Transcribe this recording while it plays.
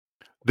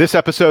This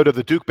episode of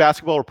the Duke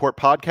Basketball Report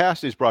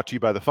podcast is brought to you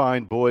by the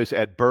fine boys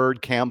at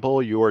Bird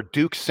Campbell, your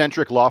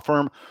Duke-centric law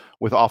firm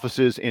with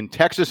offices in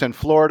Texas and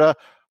Florida.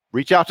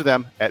 Reach out to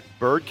them at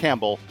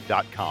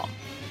birdcampbell.com.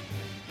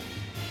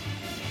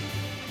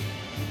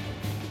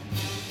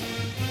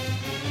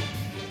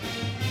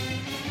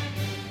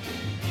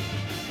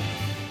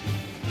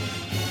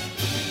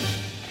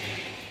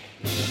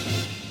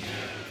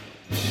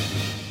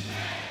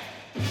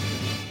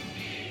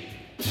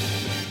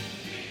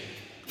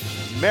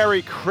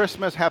 Merry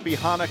Christmas, Happy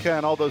Hanukkah,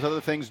 and all those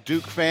other things,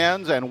 Duke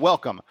fans, and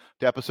welcome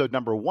to episode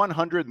number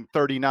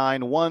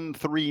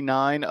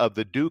 139 of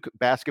the Duke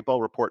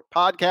Basketball Report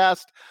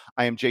podcast.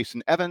 I am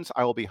Jason Evans.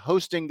 I will be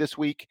hosting this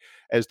week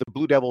as the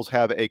Blue Devils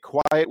have a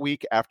quiet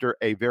week after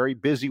a very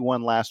busy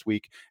one last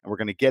week, and we're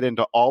going to get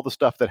into all the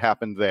stuff that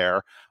happened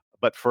there.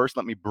 But first,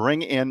 let me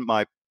bring in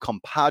my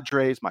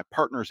compadres, my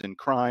partners in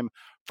crime.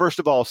 First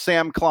of all,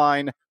 Sam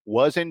Klein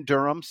was in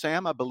Durham.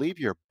 Sam, I believe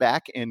you're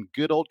back in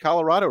good old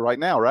Colorado right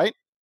now, right?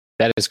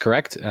 That is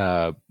correct.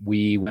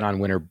 We went on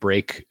winter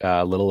break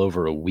a little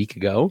over a week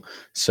ago,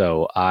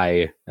 so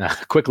I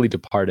quickly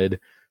departed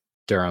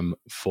Durham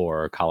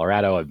for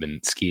Colorado. I've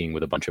been skiing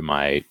with a bunch of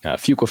my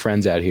Fuqua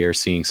friends out here,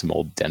 seeing some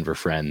old Denver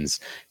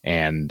friends,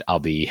 and I'll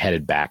be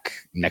headed back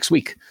next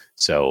week.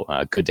 So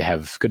good to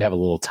have a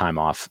little time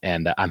off,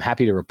 and I'm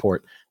happy to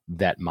report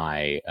that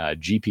my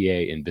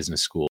GPA in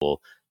business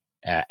school,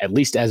 at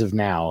least as of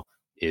now,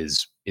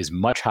 is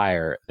much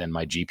higher than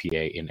my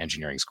GPA in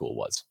engineering school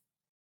was.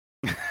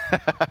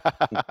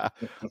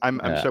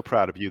 I'm so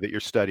proud of you that you're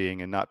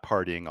studying and not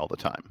partying all the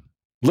time.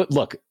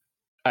 Look,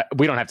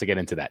 we don't have to get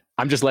into that.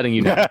 I'm just letting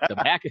you know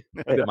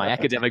that my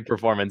academic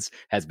performance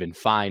has been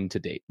fine to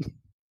date.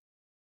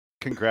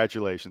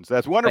 Congratulations.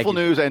 That's wonderful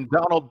news. And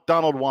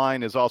Donald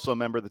Wine is also a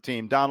member of the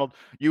team. Donald,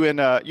 you in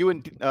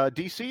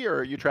DC, or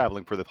are you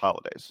traveling for the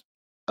holidays?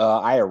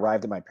 I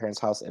arrived at my parents'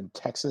 house in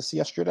Texas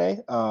yesterday.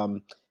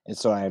 And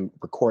so I'm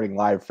recording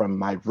live from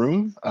my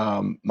room,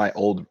 my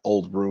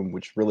old room,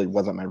 which really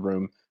wasn't my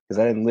room because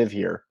I didn't live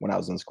here when I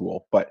was in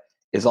school. But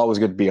it's always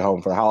good to be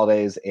home for the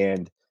holidays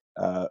and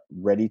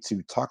ready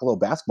to talk a little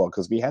basketball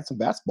because we had some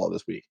basketball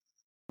this week.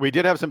 We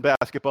did have some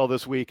basketball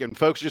this week. And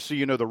folks, just so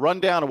you know the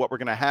rundown of what we're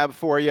going to have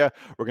for you,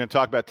 we're going to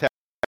talk about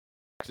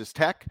Texas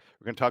Tech.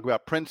 We're going to talk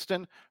about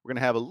Princeton. We're going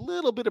to have a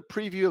little bit of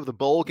preview of the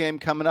bowl game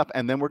coming up.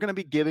 And then we're going to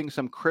be giving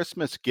some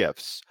Christmas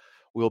gifts.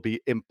 We'll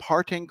be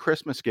imparting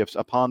Christmas gifts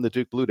upon the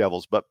Duke Blue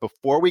Devils. But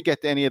before we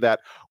get to any of that,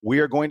 we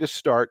are going to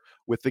start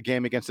with the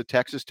game against the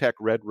Texas Tech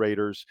Red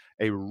Raiders,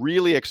 a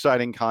really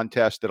exciting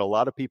contest that a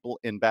lot of people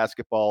in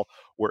basketball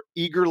were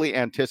eagerly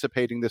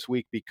anticipating this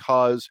week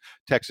because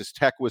Texas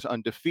Tech was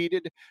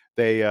undefeated.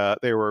 They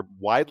were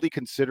widely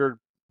considered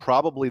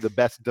probably the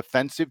best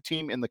defensive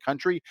team in the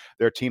country.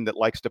 They're a team that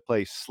likes to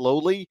play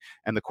slowly.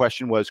 And the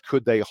question was,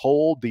 could they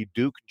hold the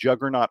Duke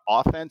juggernaut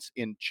offense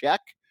in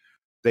check?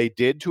 They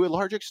did to a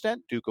large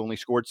extent. Duke only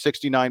scored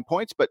 69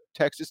 points, but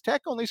Texas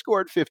Tech only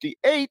scored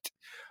 58.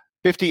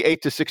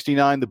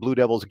 58-69, the Blue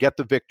Devils get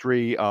the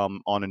victory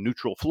on a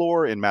neutral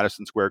floor in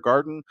Madison Square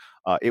Garden.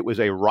 It was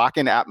a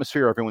rockin'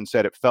 atmosphere. Everyone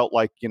said it felt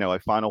like, a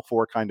Final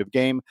Four kind of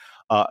game.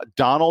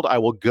 Donald, I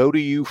will go to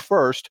you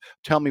first.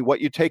 Tell me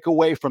what you take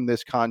away from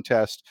this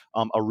contest,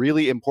 a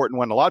really important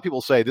one. A lot of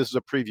people say this is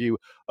a preview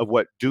of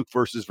what Duke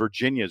versus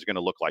Virginia is going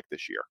to look like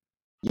this year.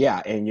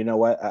 Yeah, and you know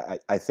what?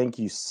 I think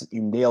you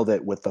nailed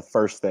it with the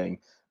first thing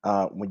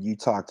when you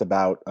talked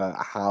about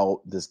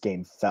how this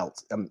game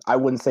felt. I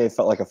wouldn't say it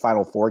felt like a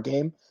Final Four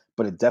game,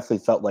 but it definitely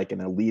felt like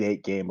an Elite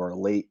Eight game or a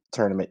late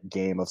tournament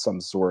game of some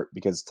sort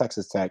because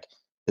Texas Tech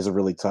is a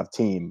really tough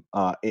team.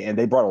 And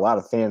they brought a lot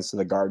of fans to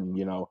the Garden.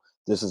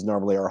 This is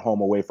normally our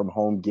home away from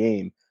home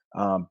game.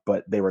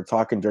 But they were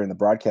talking during the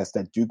broadcast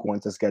that Duke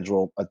wanted to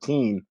schedule a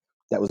team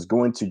that was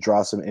going to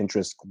draw some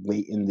interest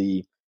late in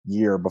the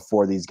year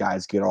before these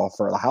guys get off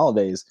for the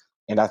holidays.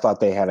 And I thought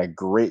they had a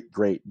great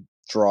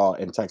draw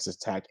in Texas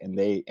Tech, and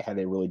they had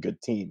a really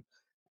good team.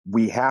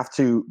 We have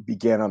to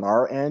begin on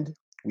our end.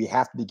 We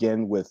have to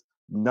begin with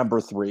number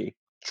 3,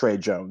 Trey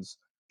Jones,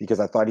 because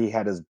I thought he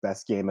had his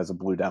best game as a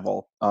Blue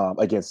Devil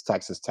against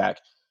Texas Tech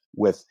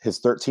with his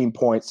 13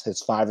 points,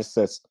 his 5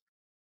 assists,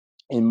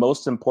 and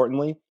most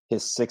importantly,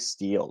 his 6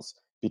 steals,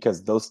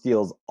 because those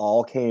steals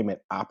all came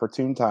at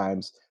opportune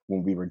times.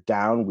 When we were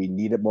down, we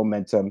needed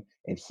momentum,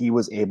 and he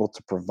was able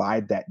to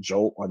provide that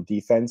jolt on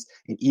defense.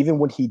 And even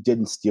when he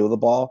didn't steal the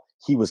ball,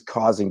 he was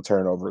causing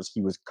turnovers.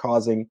 He was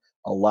causing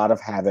a lot of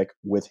havoc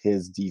with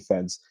his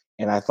defense.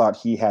 And I thought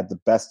he had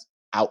the best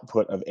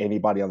output of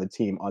anybody on the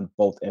team on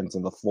both ends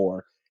of the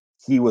floor.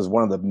 He was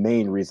one of the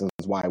main reasons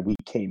why we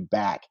came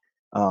back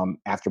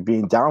after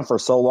being down for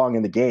so long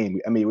in the game.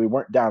 I mean, we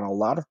weren't down a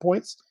lot of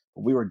points,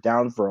 but we were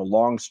down for a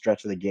long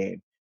stretch of the game.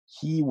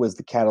 He was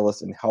the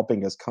catalyst in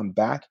helping us come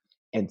back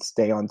and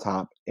stay on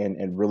top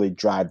and really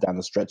drive down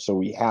the stretch. So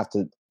we have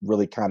to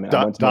really comment.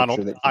 I want to Donald,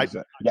 make sure that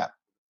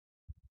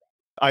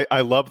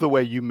I love the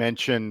way you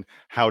mention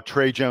how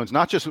Trey Jones,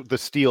 not just the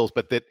steals,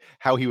 but that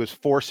how he was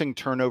forcing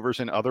turnovers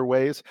in other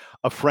ways.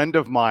 A friend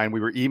of mine, we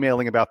were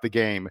emailing about the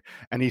game,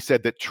 and he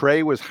said that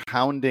Trey was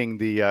hounding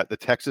the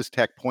Texas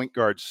Tech point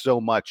guard so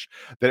much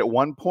that at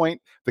one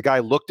point the guy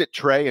looked at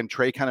Trey, and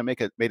Trey kind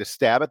of made a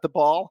stab at the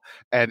ball,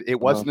 and it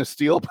wasn't a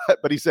steal,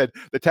 but he said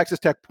the Texas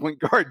Tech point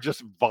guard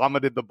just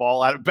vomited the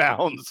ball out of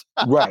bounds,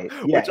 Right.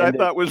 Yeah. which I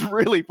thought was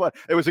really fun.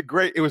 It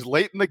was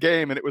late in the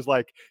game, and it was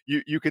like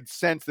you could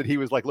sense that he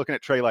was like looking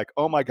at Trey like,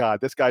 oh my God,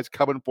 this guy's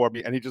coming for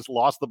me. And he just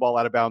lost the ball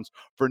out of bounds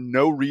for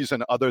no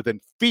reason other than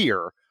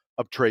fear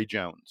of Trey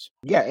Jones.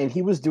 Yeah, and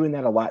he was doing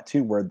that a lot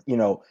too, where,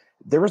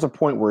 there was a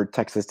point where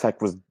Texas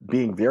Tech was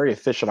being very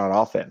efficient on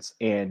offense,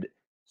 and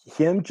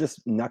him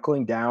just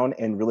knuckling down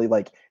and really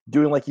like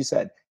doing, like you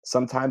said,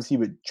 sometimes he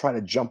would try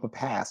to jump a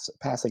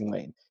passing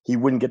lane. He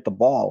wouldn't get the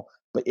ball,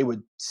 but it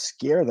would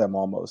scare them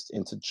almost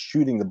into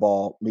shooting the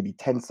ball maybe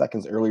 10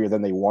 seconds earlier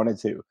than they wanted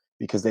to,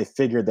 because they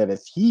figured that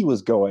if he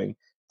was going,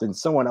 then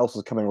someone else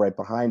was coming right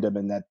behind him,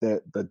 and that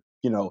the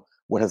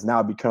what has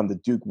now become the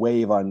Duke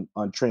wave on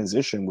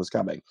transition was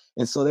coming.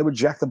 And so they would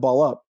jack the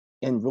ball up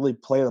and really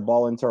play the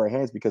ball into our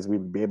hands, because we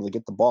would be able to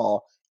get the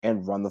ball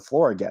and run the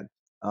floor again.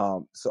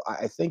 So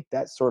I think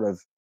that sort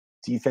of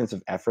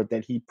defensive effort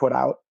that he put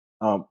out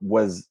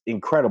was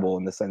incredible,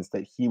 in the sense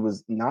that he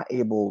was not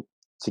able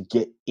to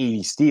get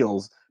 80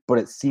 steals, but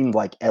it seemed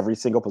like every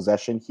single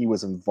possession he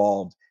was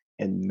involved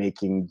in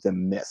making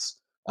them miss.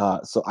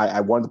 So I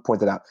wanted to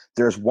point that out.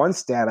 There's one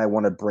stat I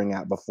want to bring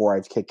out before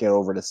I kick it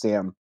over to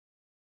Sam.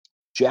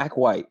 Jack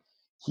White,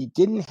 he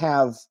didn't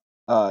have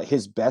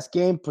his best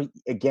game, but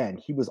again,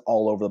 he was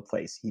all over the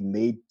place. He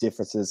made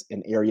differences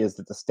in areas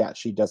that the stat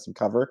sheet doesn't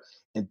cover,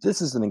 and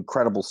this is an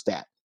incredible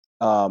stat.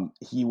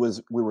 We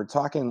were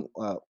talking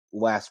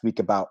last week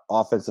about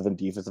offensive and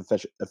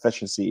defensive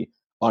efficiency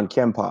on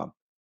KenPom.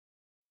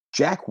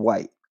 Jack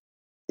White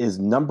is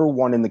number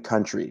one in the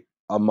country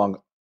among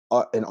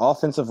an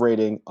offensive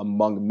rating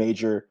among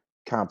major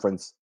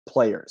conference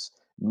players.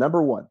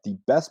 Number one, the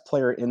best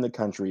player in the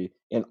country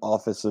in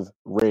offensive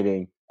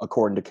rating,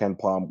 according to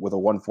KenPom, with a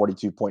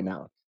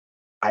 142.9.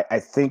 I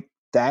think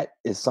that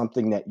is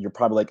something that you're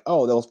probably like,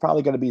 oh, that was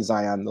probably going to be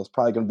Zion. That was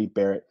probably going to be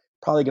Barrett.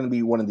 Probably going to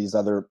be one of these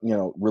other,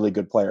 really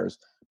good players.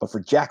 But for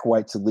Jack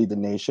White to lead the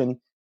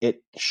nation,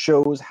 it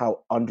shows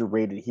how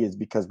underrated he is,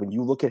 because when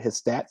you look at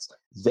his stats,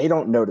 they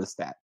don't notice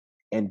that.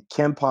 And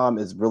KenPom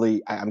is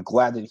really, I'm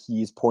glad that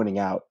he's pointing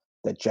out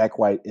that Jack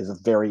White is a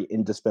very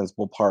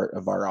indispensable part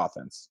of our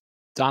offense.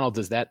 Donald,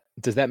 does that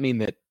mean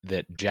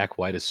that Jack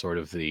White is sort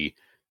of the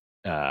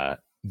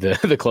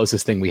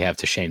closest thing we have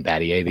to Shane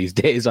Battier these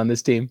days on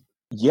this team?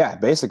 Yeah,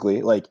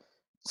 basically, like,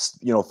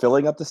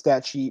 filling up the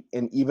stat sheet,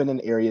 and even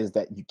in areas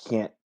that you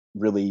can't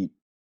really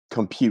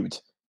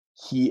compute,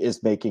 he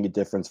is making a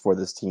difference for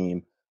this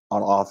team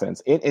on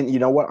offense. And you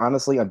know what?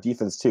 Honestly, on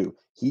defense too,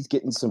 he's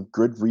getting some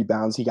good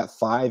rebounds. He got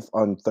 5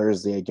 on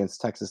Thursday against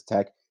Texas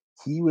Tech.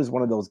 He was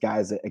one of those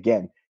guys that,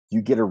 again,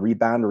 you get a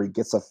rebound or he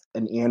gets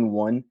an and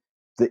one,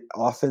 the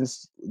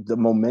offense, the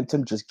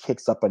momentum just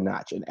kicks up a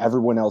notch, and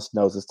everyone else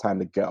knows it's time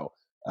to go.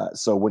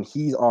 So when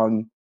he's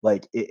on,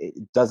 like, it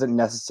doesn't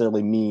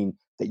necessarily mean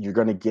that you're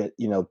going to get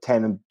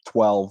 10 and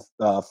 12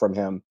 from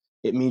him.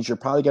 It means you're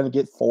probably going to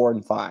get 4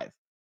 and 5,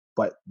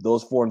 but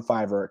those 4 and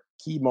 5 are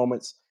key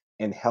moments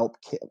and help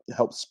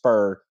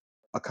spur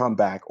a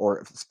comeback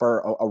or spur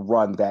a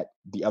run that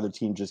the other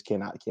team just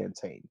cannot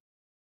contain.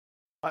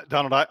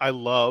 Donald, I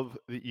love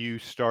that you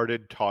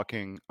started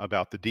talking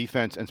about the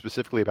defense and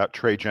specifically about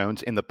Trey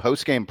Jones. In the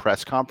post-game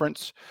press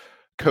conference,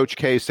 Coach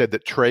K said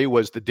that Trey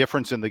was the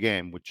difference in the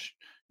game, which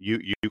you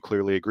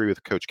clearly agree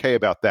with Coach K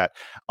about that.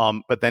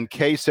 But then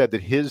K said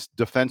that his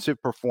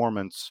defensive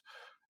performance,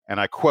 and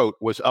I quote,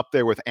 was up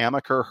there with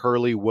Amaker,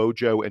 Hurley,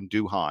 Wojo, and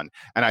Duhan.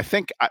 And I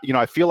think,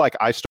 I feel like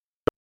I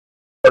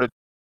started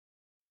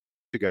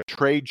to go,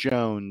 Trey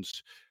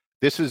Jones,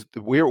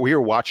 we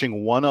are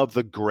watching one of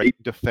the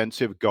great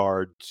defensive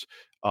guards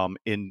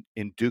in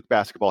Duke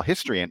basketball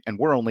history. And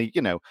we're only,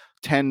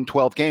 10,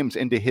 12 games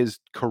into his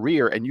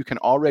career, and you can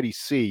already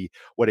see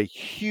what a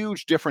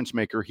huge difference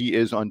maker he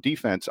is on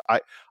defense.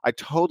 I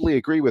totally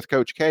agree with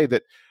Coach K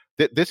that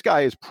this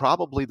guy is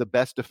probably the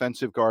best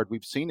defensive guard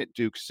we've seen at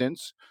Duke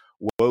since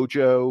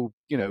Wojo,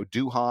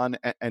 Duhan,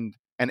 and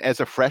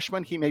as a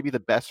freshman, he may be the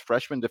best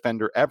freshman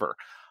defender ever.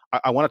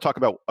 I want to talk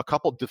about a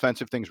couple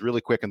defensive things really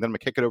quick, and then I'm going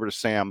to kick it over to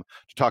Sam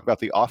to talk about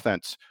the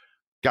offense.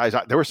 Guys,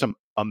 there were some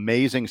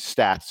amazing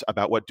stats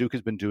about what Duke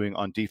has been doing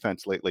on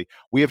defense lately.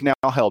 We have now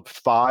held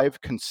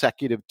 5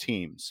 consecutive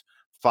teams,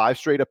 5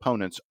 straight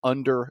opponents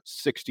under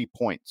 60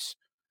 points.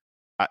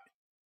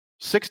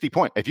 60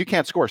 points. If you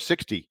can't score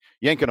 60,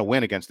 you ain't going to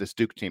win against this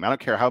Duke team. I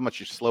don't care how much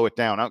you slow it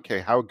down. I don't care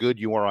how good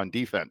you are on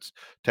defense,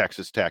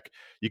 Texas Tech.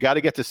 You got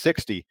to get to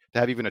 60 to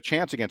have even a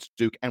chance against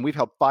Duke, and we've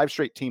held 5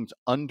 straight teams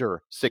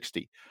under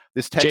 60.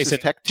 This Texas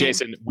Tech team,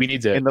 Jason, we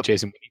need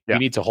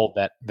to hold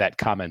that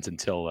comment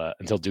until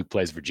Duke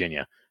plays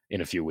Virginia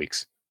in a few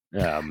weeks.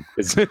 I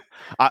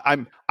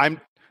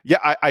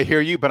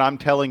hear you, but I'm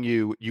telling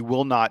you, you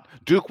will not.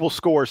 Duke will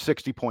score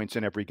 60 points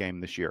in every game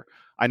this year.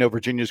 I know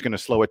Virginia's going to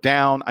slow it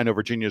down. I know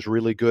Virginia's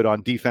really good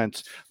on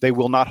defense. They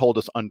will not hold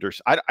us under.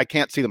 I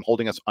can't see them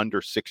holding us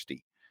under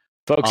 60.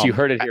 Folks, you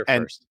heard it here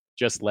first.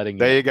 Just letting you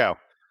there know. you go.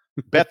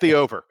 Bet the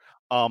over.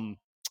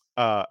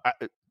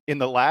 In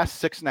the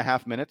last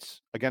 6.5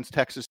 minutes against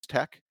Texas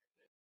Tech,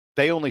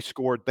 they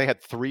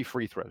had 3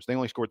 free throws. They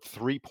only scored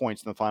 3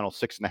 points in the final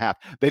 6.5.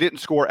 They didn't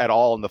score at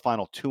all in the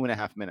final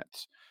 2.5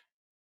 minutes.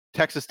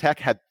 Texas Tech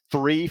had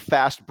 3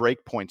 fast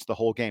break points the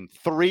whole game.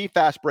 3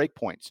 fast break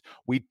points.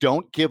 We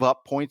don't give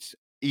up points,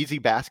 easy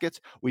baskets.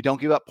 We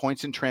don't give up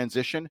points in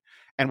transition,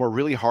 and we're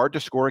really hard to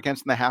score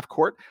against in the half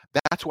court.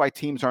 That's why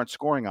teams aren't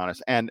scoring on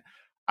us. And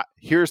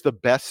here's the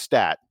best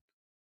stat.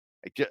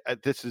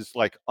 This is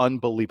like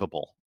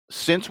unbelievable.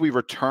 Since we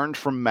returned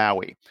from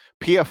Maui,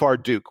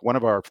 PFR Duke, one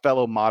of our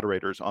fellow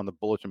moderators on the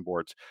bulletin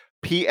boards,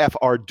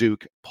 PFR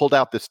Duke pulled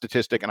out this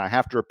statistic, and I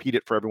have to repeat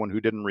it for everyone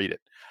who didn't read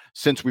it.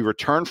 Since we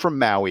returned from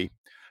Maui,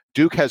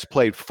 Duke has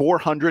played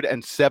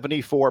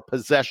 474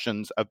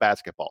 possessions of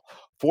basketball,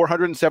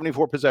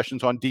 474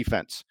 possessions on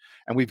defense,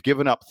 and we've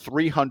given up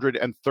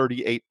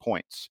 338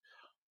 points.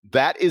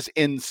 That is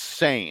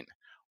insane.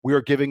 We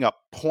are giving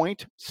up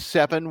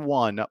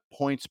 0.71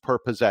 points per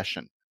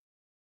possession.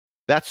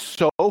 That's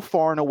so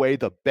far and away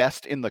the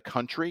best in the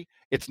country.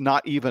 It's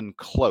not even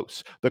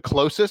close. The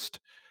closest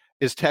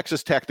is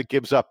Texas Tech, that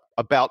gives up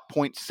about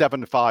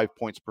 0.75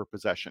 points per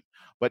possession.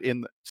 But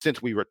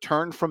since we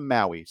returned from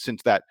Maui,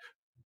 since that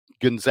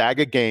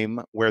Gonzaga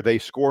game where they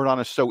scored on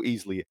us so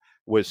easily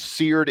was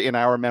seared in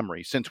our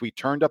memory, since we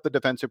turned up the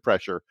defensive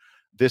pressure,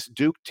 this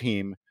Duke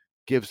team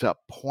gives up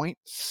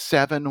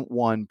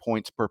 0.71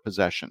 points per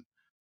possession.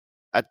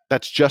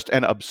 That's just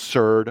an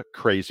absurd,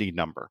 crazy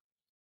number.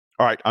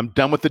 All right, I'm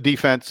done with the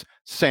defense.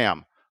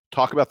 Sam,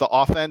 talk about the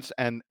offense,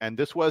 and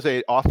this was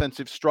an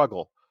offensive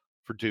struggle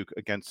for Duke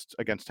against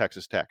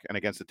Texas Tech and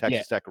against the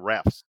Texas Tech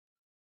refs.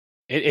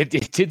 It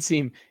did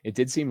seem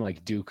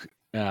like Duke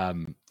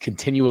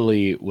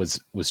continually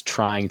was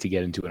trying to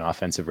get into an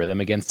offensive rhythm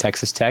against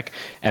Texas Tech,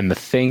 and the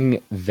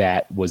thing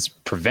that was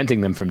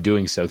preventing them from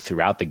doing so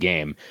throughout the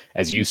game,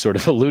 as you sort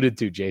of alluded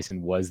to,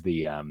 Jason, was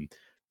the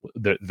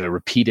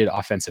repeated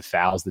offensive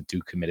fouls that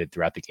Duke committed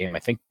throughout the game. I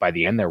think by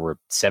the end there were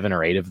 7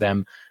 or 8 of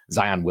them.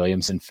 Zion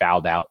Williamson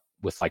fouled out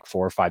with like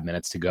 4 or 5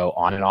 minutes to go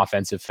on an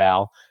offensive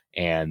foul,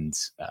 and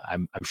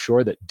I'm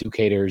sure that Duke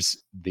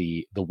haters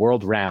the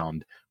world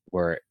round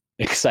were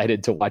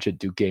excited to watch a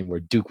Duke game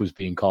where Duke was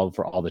being called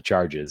for all the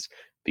charges,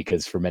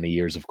 because for many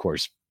years, of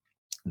course,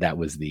 that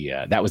was the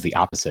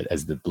opposite,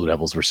 as the Blue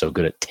Devils were so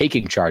good at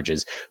taking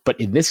charges.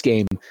 But in this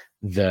game,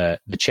 the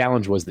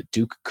challenge was that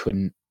Duke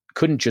couldn't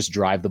just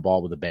drive the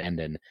ball with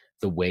abandon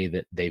the way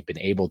that they've been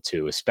able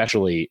to,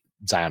 especially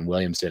Zion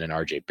Williamson and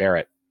RJ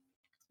Barrett,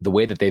 the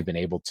way that they've been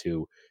able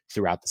to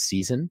throughout the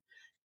season.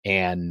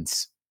 And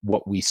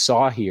what we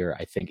saw here,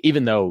 I think,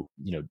 even though,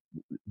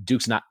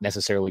 Duke's not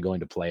necessarily going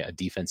to play a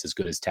defense as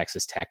good as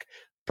Texas Tech,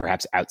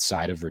 perhaps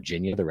outside of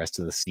Virginia the rest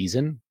of the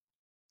season,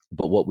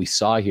 but what we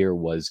saw here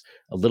was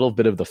a little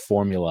bit of the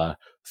formula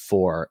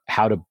for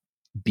how to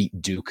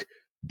beat Duke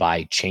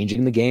by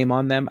changing the game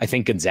on them. I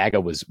think Gonzaga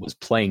was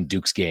playing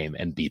Duke's game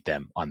and beat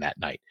them on that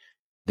night.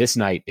 This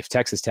night, if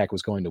Texas Tech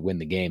was going to win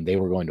the game, they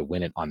were going to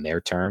win it on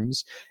their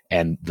terms.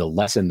 And the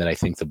lesson that I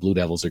think the Blue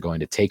Devils are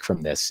going to take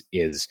from this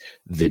is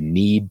the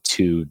need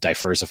to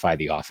diversify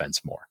the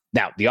offense more.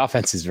 Now, the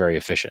offense is very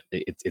efficient.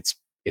 It's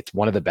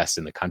one of the best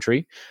in the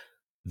country.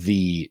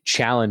 The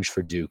challenge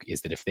for Duke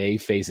is that if they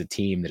face a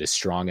team that is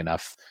strong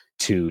enough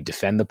to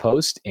defend the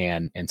post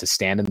and to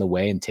stand in the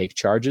way and take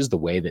charges the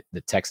way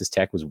that Texas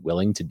Tech was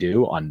willing to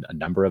do on a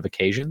number of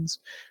occasions,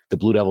 the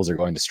Blue Devils are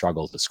going to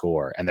struggle to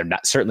score, and they're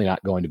certainly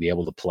not going to be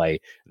able to play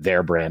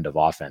their brand of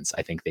offense.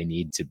 I think they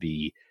need to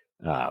be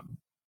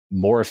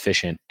more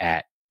efficient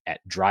at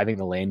driving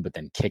the lane, but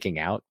then kicking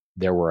out.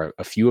 There were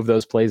a few of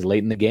those plays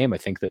late in the game. I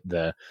think that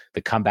the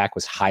comeback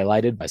was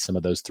highlighted by some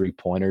of those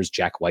 3-pointers.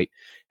 Jack White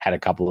had a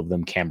couple of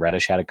them. Cam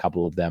Reddish had a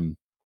couple of them.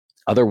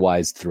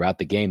 Otherwise, throughout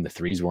the game, the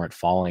threes weren't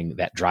falling.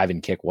 That drive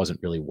and kick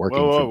wasn't really working.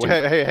 Whoa, for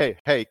Duke.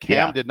 Hey!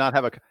 Cam did not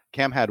have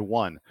Cam had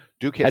one.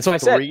 Duke hit That's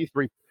what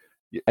three.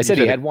 I said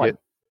he had one.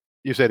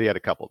 You said he had a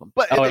couple of them,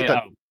 but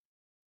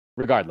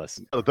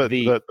regardless,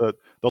 the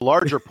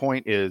larger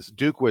point is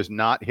Duke was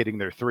not hitting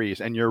their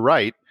threes, and you're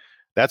right.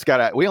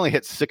 We only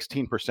hit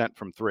 16%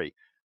 from 3.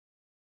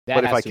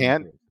 But if I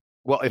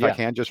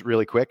can just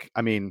really quick,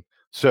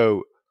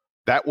 so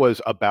that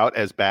was about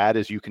as bad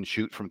as you can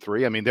shoot from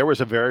 3. There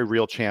was a very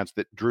real chance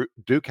that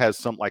Duke has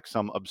some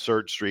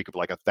absurd streak of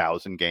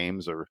 1,000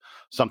 games or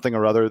something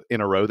or other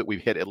in a row that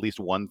we've hit at least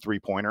one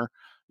 3-pointer.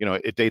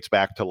 It dates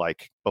back to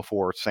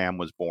before Sam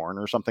was born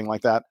or something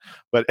like that.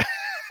 But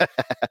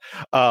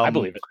I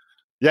believe it.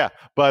 Yeah,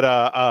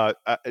 but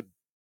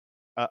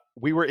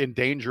we were in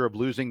danger of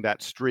losing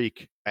that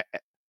streak.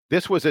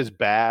 This was as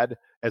bad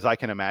as I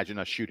can imagine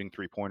us shooting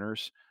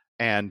 3-pointers.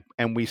 And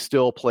we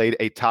still played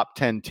a top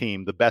 10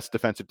 team, the best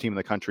defensive team in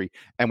the country,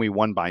 and we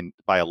won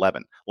by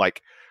 11.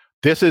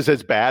 This is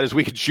as bad as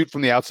we could shoot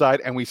from the outside,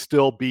 and we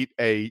still beat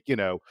a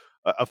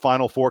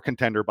Final Four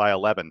contender by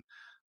 11.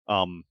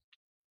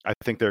 I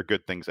think there are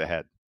good things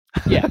ahead.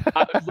 Yeah.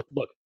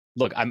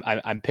 Look,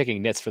 I'm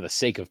picking nits for the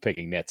sake of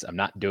picking nits. I'm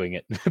not doing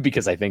it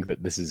because I think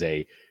that this is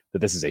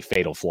a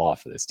fatal flaw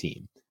for this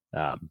team.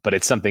 But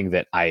it's something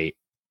that I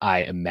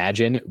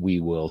imagine we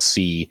will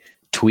see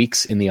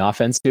tweaks in the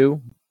offense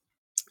too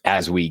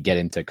as we get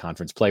into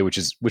conference play, which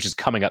is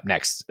coming up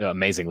next.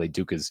 Amazingly,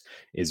 Duke is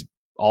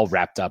all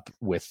wrapped up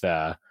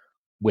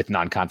with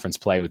non-conference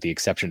play, with the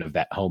exception of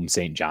that home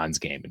St. John's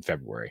game in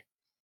February.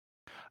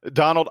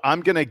 Donald,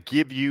 I'm going to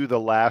give you the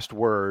last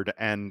word,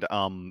 and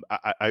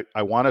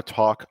I want to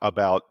talk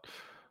about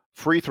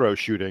free throw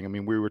shooting. I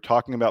mean, we were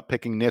talking about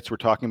picking nits. We're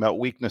talking about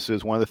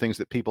weaknesses. One of the things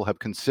that people have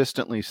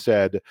consistently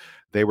said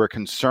they were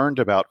concerned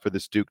about for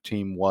this Duke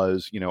team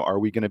was, are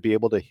we going to be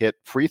able to hit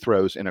free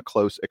throws in a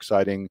close,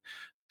 exciting,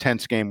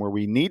 tense game where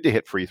we need to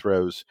hit free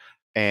throws?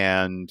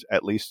 And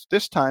at least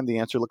this time, the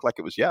answer looked like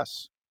it was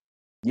yes.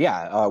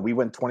 Yeah, we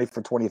went 20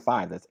 for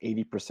 25. That's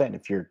 80%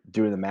 if you're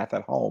doing the math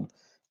at home.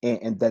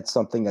 And that's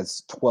something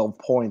that's 12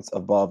 points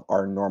above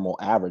our normal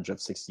average of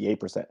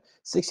 68%.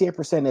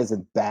 68%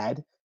 isn't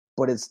bad,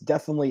 but it's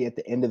definitely at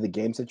the end of the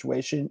game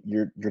situation.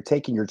 You're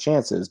taking your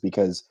chances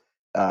because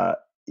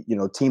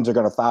teams are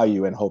going to foul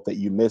you and hope that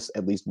you miss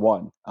at least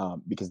one.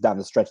 Because down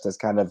the stretch, that's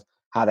kind of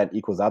how that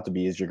equals out to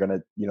be. Is you're going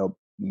to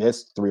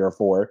miss 3 or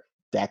 4.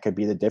 That could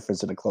be the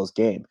difference in a close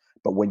game.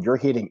 But when you're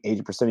hitting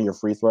 80% of your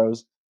free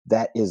throws,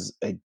 that is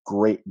a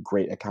great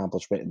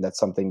accomplishment, and that's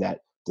something that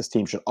this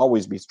team should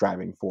always be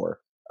striving for.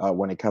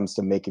 When it comes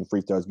to making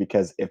free throws,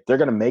 because if they're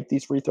going to make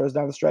these free throws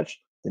down the stretch,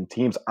 then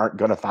teams aren't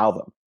going to foul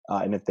them.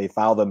 And if they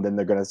foul them, then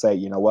they're going to say,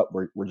 you know what,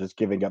 we're just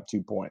giving up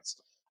 2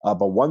 points.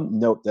 But one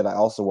note that I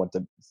also want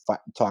to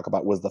talk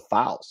about was the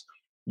fouls.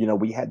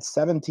 We had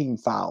 17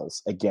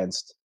 fouls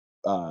against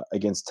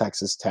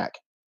Texas Tech.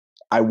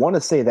 I want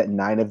to say that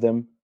 9 of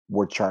them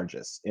were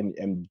charges.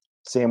 And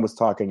Sam was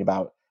talking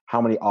about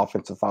how many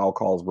offensive foul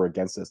calls were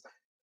against us.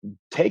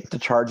 Take the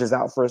charges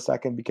out for a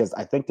second, because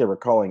I think they were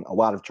calling a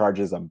lot of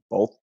charges on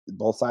both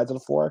sides of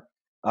the floor.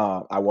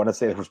 I want to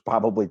say there was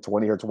probably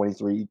 20 or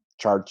 23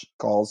 charge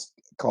calls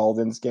called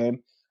in this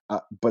game.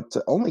 But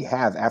to only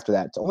have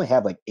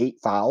like 8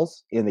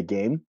 fouls in the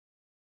game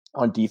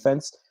on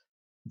defense,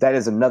 that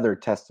is another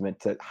testament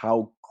to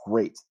how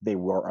great they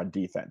were on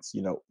defense.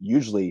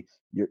 Usually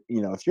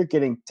if you're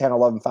getting 10,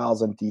 11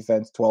 fouls on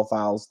defense, 12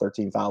 fouls,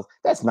 13 fouls,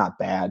 that's not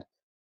bad.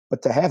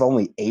 But to have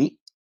only 8,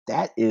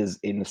 that is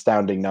an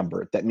astounding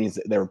number. That means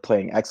that they were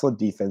playing excellent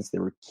defense. They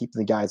were keeping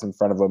the guys in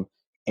front of them,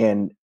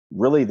 and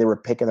really they were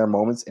picking their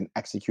moments and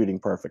executing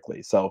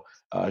perfectly. So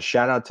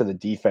shout out to the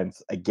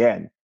defense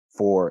again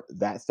for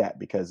that stat,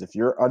 because if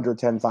you're under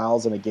 10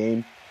 fouls in a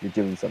game, you're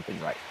doing something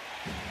right.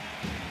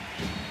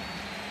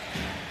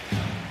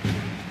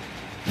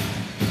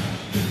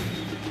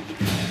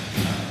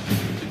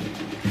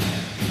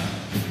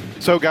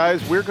 So,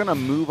 guys, we're going to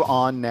move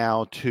on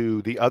now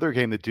to the other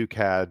game that Duke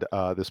had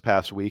this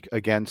past week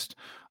against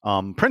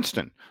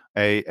Princeton,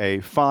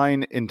 a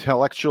fine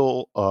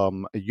intellectual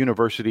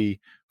university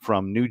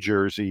from New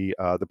Jersey.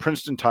 The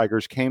Princeton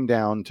Tigers came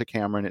down to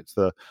Cameron. It's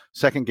the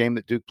second game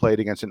that Duke played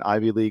against an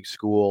Ivy League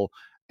school.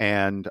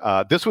 And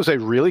this was a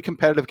really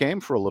competitive game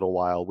for a little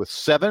while. With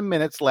 7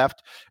 minutes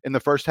left in the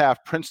first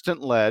half, Princeton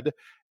led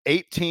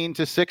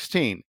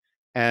 18-16.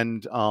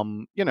 And,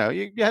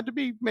 you had to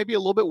be maybe a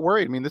little bit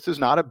worried. I mean, this is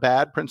not a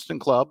bad Princeton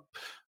club.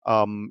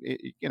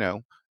 It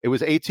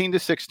was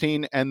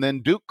 18-16, and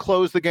then Duke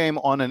closed the game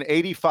on an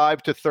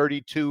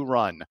 85-32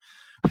 run.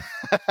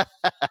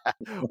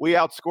 We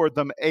outscored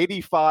them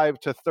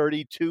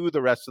 85-32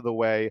 the rest of the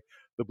way.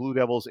 The Blue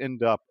Devils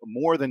end up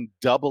more than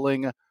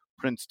doubling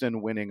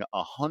Princeton, winning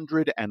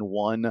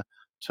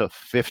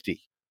 101-50.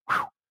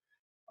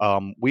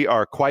 We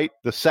are quite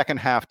the second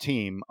half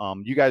team.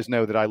 You guys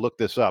know that I looked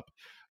this up.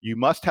 You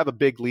must have a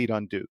big lead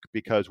on Duke,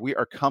 because we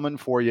are coming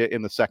for you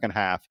in the second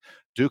half.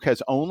 Duke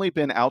has only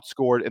been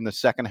outscored in the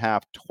second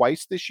half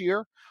twice this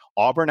year.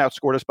 Auburn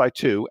outscored us by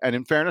 2. And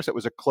in fairness, that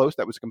was a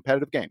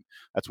competitive game.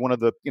 That's one of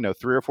the, 3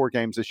 or 4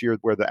 games this year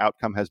where the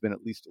outcome has been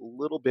at least a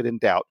little bit in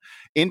doubt.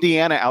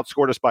 Indiana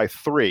outscored us by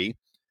 3.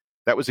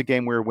 That was a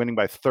game we were winning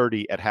by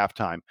 30 at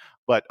halftime.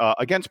 But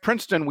against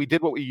Princeton, we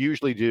did what we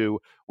usually do.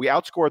 We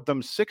outscored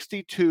them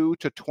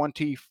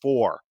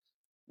 62-24.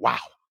 Wow.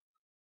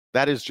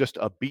 That is just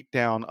a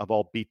beatdown of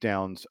all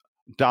beatdowns.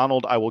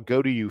 Donald, I will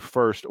go to you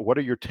first. What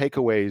are your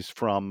takeaways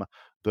from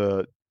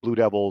the Blue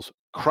Devils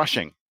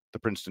crushing the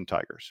Princeton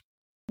Tigers?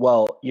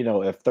 Well,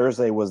 if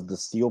Thursday was the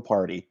steal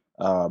party,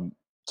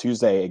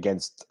 Tuesday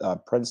against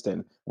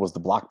Princeton was the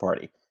block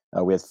party.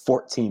 We had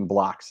 14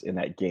 blocks in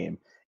that game.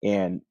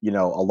 And,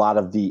 a lot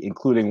of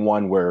including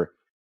one where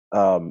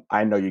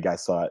I know you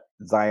guys saw it,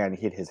 Zion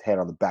hit his head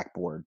on the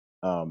backboard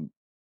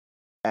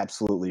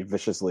absolutely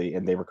viciously,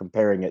 and they were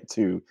comparing it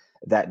to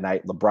that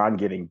night LeBron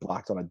getting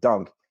blocked on a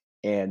dunk,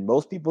 and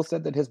most people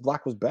said that his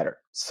block was better.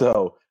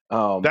 So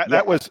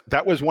that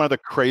was one of the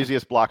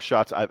craziest block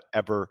shots I've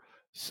ever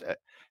said.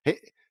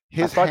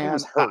 His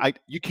hand,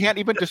 you can't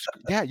even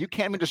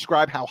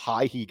describe how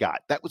high he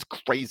got. That was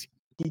crazy.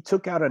 He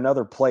took out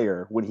another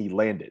player when he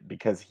landed,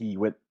 because he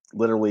went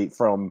literally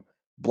from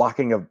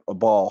blocking a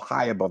ball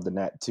high above the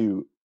net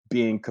to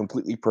being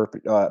completely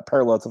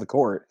parallel to the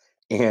court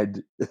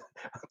and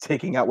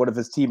taking out one of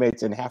his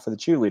teammates and half of the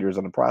cheerleaders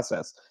in the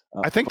process.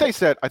 I think they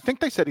said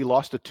he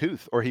lost a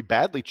tooth, or he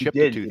badly chipped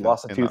a tooth. He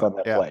lost a tooth on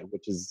that play,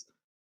 which is,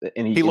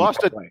 and he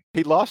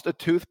lost a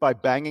tooth by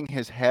banging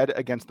his head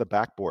against the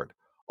backboard.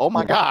 Oh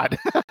my God!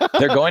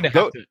 They're going to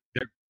have to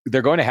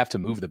they're going to have to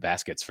move the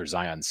baskets for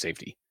Zion's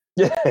safety.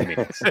 Yeah,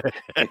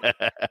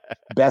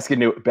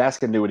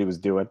 Baskin knew what he was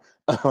doing.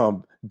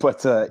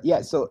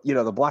 Yeah, so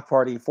the block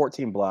party,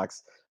 14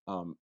 blocks.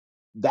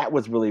 That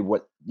was really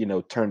what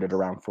turned it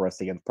around for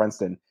us against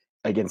Princeton.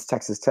 Against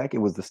Texas Tech, it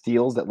was the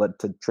steals that led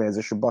to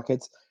transition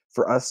buckets.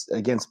 For us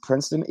against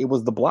Princeton, it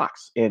was the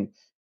blocks. And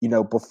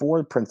before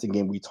the Princeton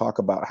game, we talk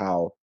about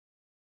how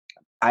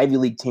Ivy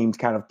League teams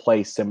kind of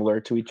play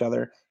similar to each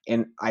other.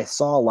 And I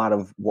saw a lot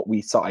of what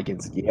we saw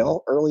against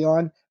Yale early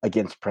on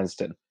against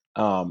Princeton.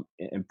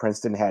 And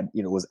Princeton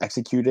was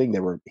executing. They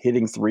were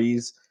hitting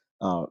threes.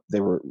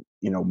 They were,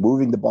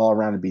 moving the ball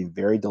around and being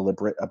very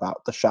deliberate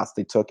about the shots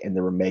they took, and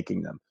they were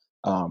making them.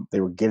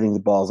 They were getting the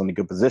balls into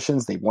good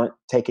positions. They weren't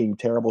taking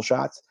terrible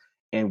shots.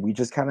 And we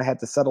just kind of had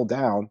to settle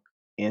down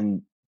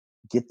and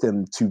get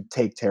them to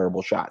take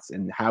terrible shots.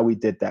 And how we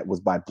did that was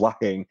by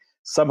blocking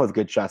some of the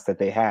good shots that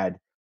they had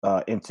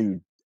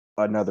into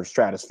another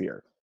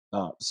stratosphere.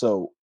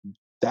 So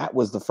that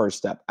was the first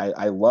step.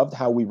 I loved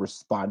how we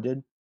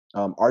responded.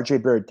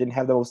 RJ Barrett didn't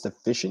have the most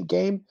efficient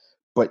game,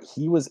 but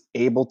he was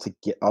able to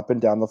get up and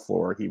down the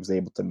floor. He was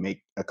able to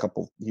make a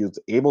couple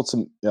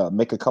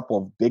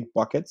of big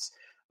buckets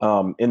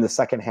in the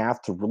second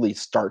half to really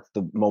start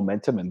the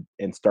momentum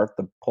and start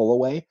the pull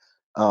away.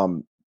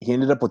 He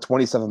ended up with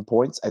 27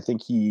 points. I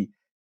think he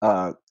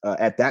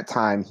at that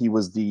time he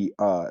was the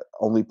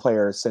only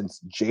player since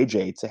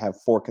JJ to have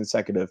 4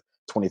 consecutive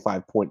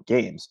 25-point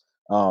games.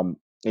 And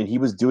he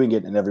was doing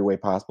it in every way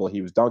possible.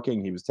 He was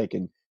dunking. He was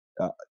taking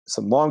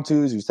some long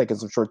twos. He was taking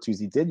some short twos.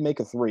 He did make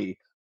a 3,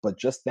 but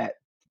just that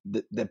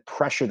the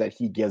pressure that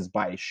he gives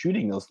by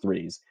shooting those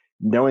threes,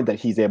 knowing that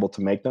he's able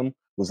to make them,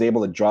 was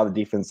able to draw the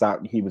defense out.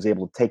 And he was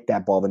able to take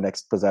that ball the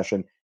next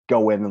possession,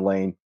 go in the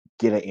lane,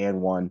 get an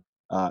and one,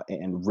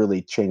 and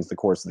really change the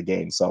course of the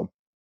game. So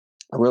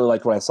I really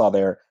liked what I saw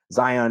there.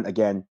 Zion,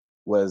 again,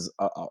 was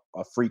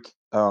a freak,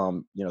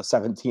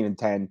 17 and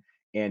 10.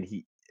 And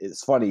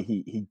it's funny,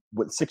 he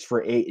went 6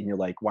 for 8, and you're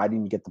like, why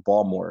didn't you get the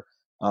ball more?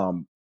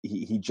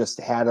 He just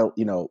had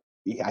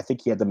I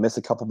think he had to miss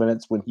a couple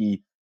minutes when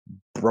he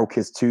broke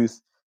his tooth.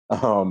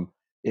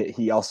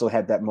 He also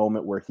had that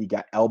moment where he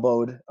got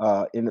elbowed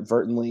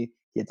inadvertently.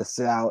 He had to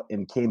sit out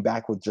and came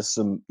back with just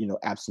some,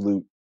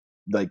 absolute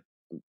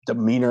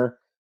demeanor.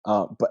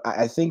 But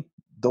I think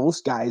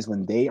those guys,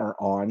 when they are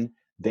on,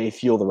 they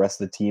fuel the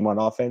rest of the team on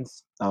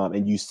offense.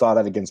 And you saw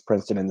that against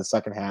Princeton in the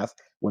second half.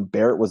 When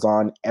Barrett was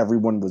on,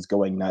 everyone was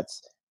going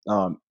nuts.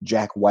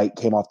 Jack White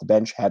came off the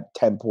bench, had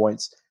 10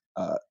 points.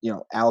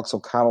 Alex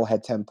O'Connell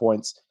had 10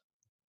 points.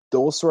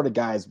 Those sort of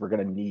guys we're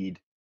going to need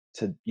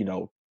to,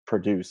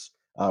 produce.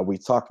 We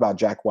talked about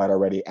Jack White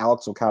already.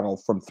 Alex O'Connell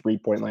from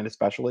 3-point line,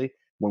 especially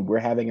when we're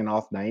having an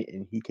off night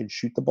and he can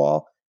shoot the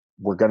ball,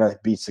 we're going to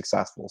be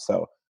successful.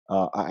 So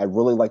I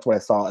really liked what I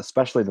saw,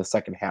 especially in the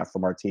second half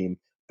from our team.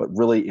 But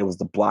really, it was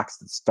the blocks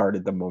that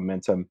started the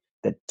momentum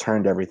that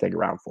turned everything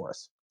around for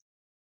us.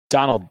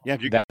 Donald,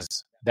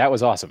 that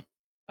was awesome.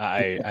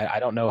 I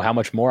don't know how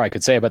much more I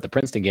could say about the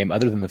Princeton game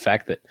other than the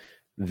fact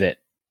that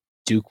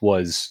Duke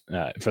was,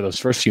 for those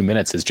first few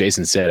minutes, as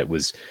Jason said, it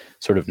was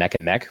sort of neck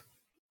and neck.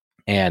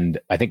 And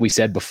I think we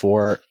said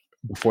before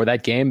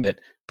that game that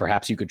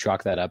perhaps you could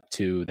chalk that up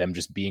to them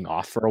just being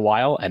off for a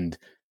while. And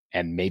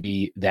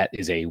maybe that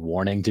is a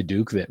warning to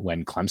Duke that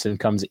when Clemson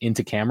comes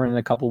into Cameron in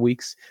a couple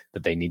weeks,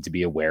 that they need to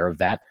be aware of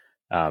that.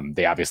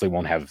 They obviously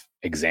won't have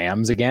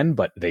exams again,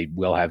 but they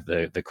will have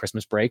the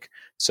Christmas break.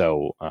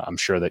 So I'm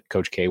sure that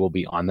Coach K will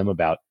be on them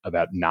about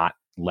not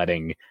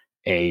letting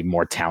a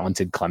more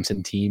talented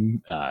Clemson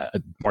team,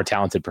 more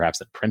talented perhaps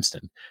than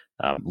Princeton,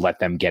 let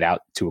them get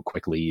out to a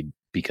quick lead,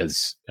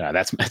 because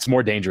that's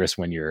more dangerous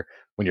when you're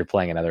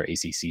playing another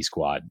ACC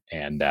squad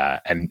and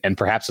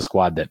perhaps a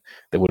squad that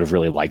would have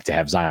really liked to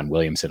have Zion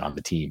Williamson on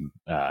the team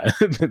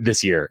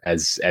this year,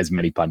 as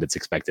many pundits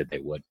expected they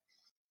would.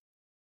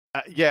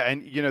 Yeah,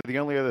 and the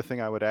only other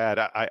thing I would add,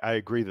 I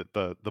agree that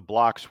the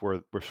blocks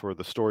were sort of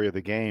the story of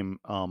the game.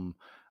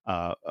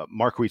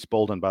 Marquise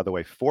Bolden, by the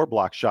way, 4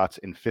 block shots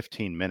in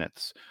 15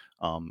 minutes.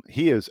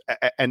 He is,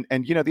 and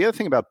the other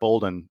thing about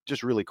Bolden,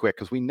 just really quick,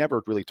 because we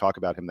never really talk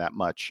about him that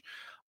much.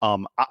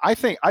 I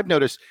think I've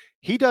noticed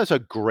he does a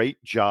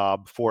great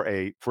job for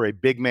a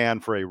big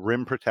man, for a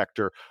rim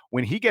protector,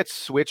 when he gets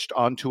switched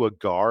onto a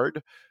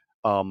guard.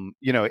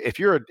 If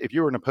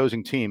you're an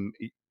opposing team,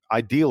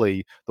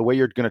 ideally the way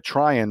you're going to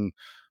try and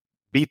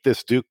beat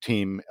this Duke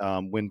team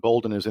when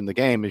Bolden is in the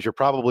game is you're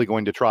probably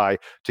going to try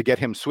to get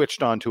him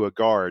switched onto a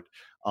guard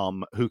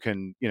who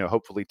can,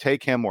 hopefully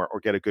take him or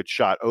get a good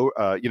shot,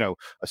 a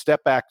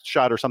step back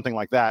shot or something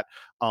like that.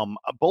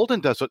 Bolden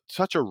does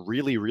such a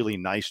really, really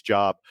nice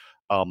job,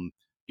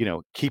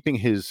 keeping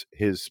his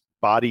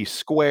body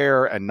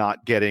square and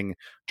not getting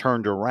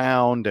turned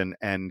around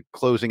and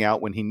closing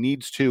out when he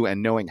needs to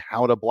and knowing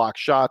how to block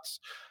shots.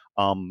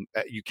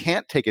 You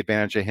can't take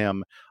advantage of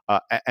him.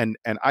 And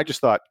I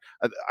just thought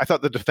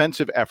the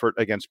defensive effort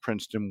against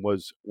Princeton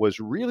was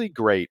really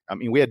great. I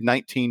mean, we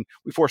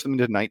forced them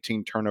into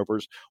 19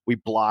 turnovers. We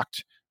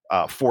blocked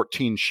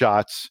 14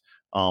 shots.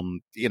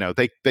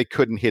 They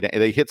couldn't hit it.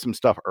 They hit some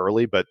stuff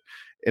early, but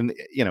in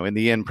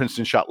the end,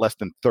 Princeton shot less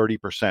than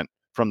 30%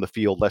 from the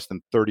field, less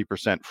than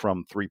 30%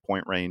 from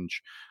 3-point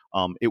range.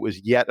 It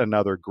was yet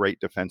another great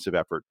defensive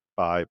effort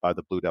by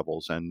the Blue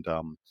Devils, and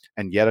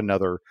yet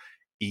another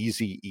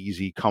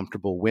easy,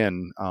 comfortable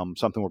win.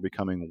 Something we're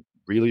becoming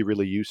really,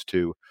 really used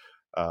to,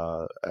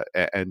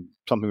 and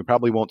something we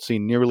probably won't see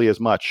nearly as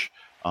much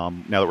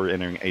now that we're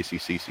entering ACC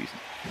season.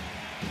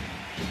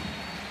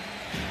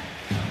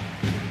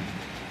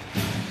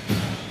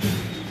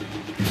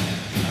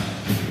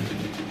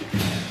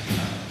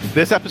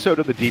 This episode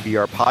of the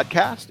DBR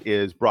podcast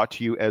is brought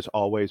to you, as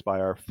always, by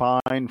our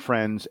fine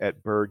friends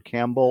at Bird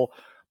Campbell.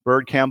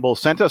 Bird Campbell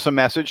sent us a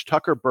message.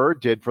 Tucker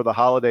Bird did for the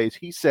holidays.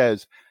 He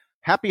says,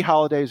 "Happy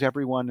holidays,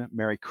 everyone.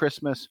 Merry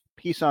Christmas,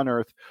 peace on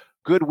earth,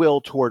 goodwill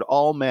toward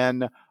all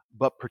men,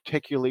 but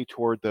particularly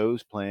toward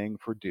those playing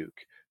for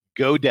Duke.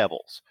 Go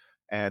Devils."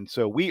 And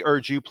so we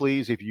urge you,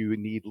 please, if you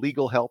need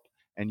legal help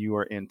and you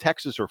are in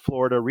Texas or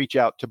Florida, reach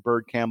out to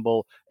Bird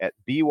Campbell at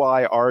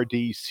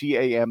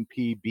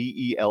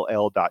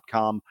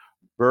byrdcampbell.com,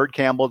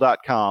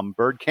 birdcampbell.com.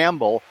 Bird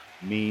Campbell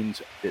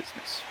means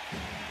business.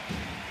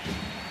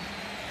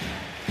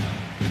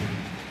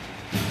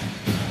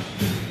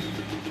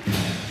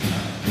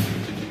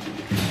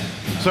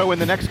 So in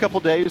the next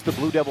couple days, the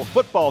Blue Devil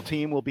football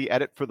team will be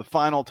at it for the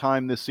final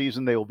time this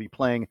season. They will be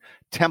playing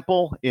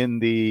Temple in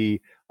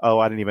the,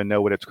 I don't even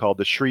know what it's called,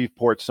 the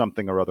Shreveport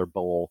something or other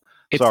bowl.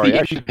 It's the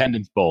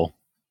Independence Bowl.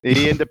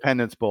 The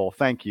Independence Bowl.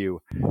 Thank you,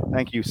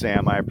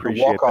 Sam. I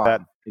appreciate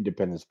that.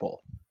 Independence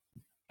Bowl.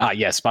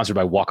 Yes, sponsored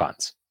by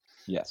Walk-Ons.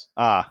 Yes.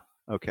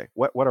 Okay.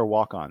 What are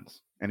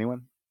walk-ons?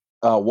 Anyone?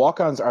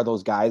 Walk-ons are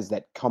those guys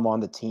that come on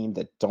the team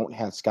that don't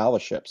have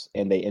scholarships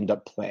and they end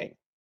up playing.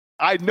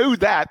 I knew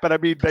that, but I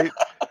mean,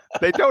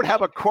 they don't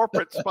have a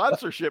corporate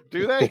sponsorship,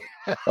 do they?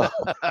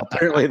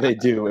 Apparently they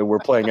do, and we're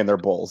playing in their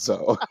bowl.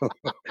 So,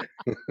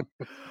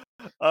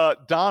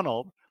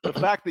 Donald, the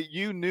fact that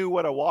you knew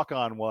what a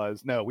walk-on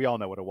was, no, we all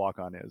know what a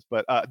walk-on is.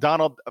 But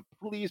Donald,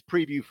 please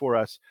preview for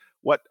us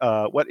what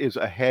is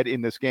ahead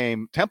in this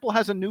game. Temple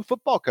has a new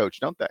football coach,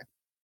 don't they?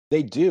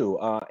 They do,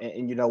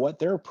 and you know what?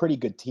 They're a pretty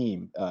good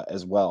team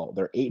as well.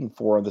 They're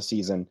 8-4 in the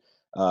season.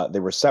 They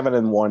were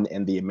 7-1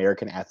 in the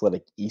American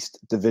Athletic East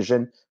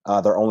Division.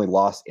 Their only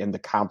loss in the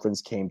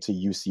conference came to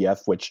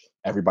UCF, which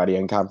everybody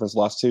in conference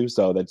lost to.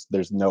 So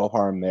there's no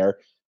harm there.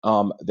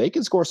 They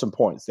can score some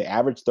points. They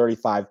average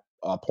 35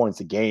 points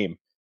a game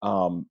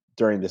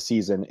during the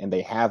season, and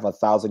they have a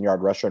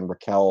 1,000-yard rusher in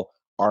Raquel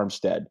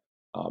Armstead.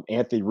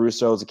 Anthony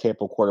Russo is a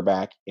capable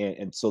quarterback,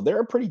 and so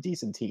they're a pretty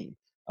decent team.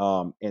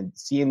 And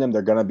seeing them,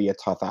 they're going to be a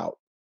tough out.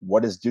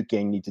 What does Duke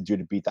Gang need to do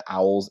to beat the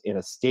Owls in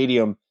a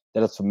stadium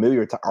that is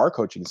familiar to our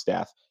coaching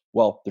staff?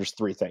 Well, there's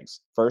three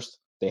things. First,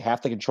 they have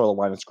to control the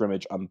line of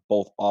scrimmage on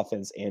both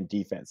offense and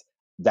defense.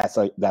 That's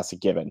a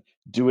given.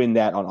 Doing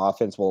that on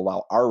offense will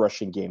allow our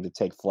rushing game to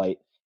take flight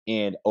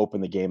and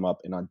open the game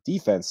up. And on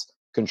defense,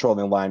 controlling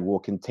the line will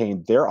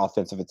contain their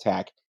offensive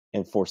attack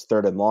and force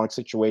 3rd and long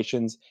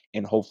situations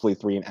and hopefully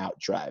 3-and-out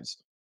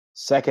drives.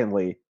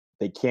 Secondly,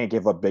 they can't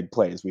give up big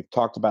plays. We've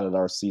talked about it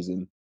our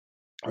season.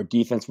 Our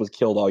defense was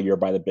killed all year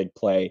by the big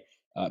play.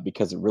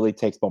 Because it really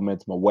takes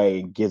momentum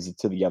away and gives it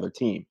to the other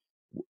team.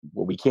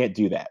 Well, we can't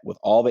do that. With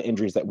all the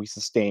injuries that we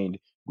sustained,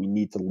 we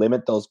need to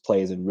limit those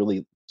plays and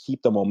really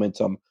keep the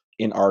momentum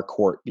in our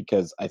court,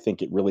 because I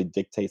think it really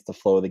dictates the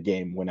flow of the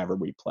game whenever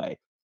we play.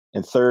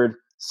 And third,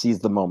 seize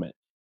the moment.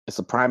 It's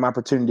a prime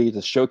opportunity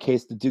to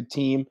showcase the Duke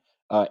team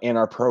and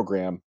our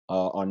program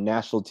on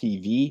national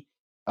TV.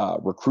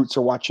 Recruits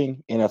are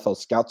watching, NFL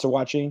scouts are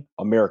watching,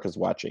 America's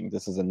watching.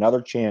 This is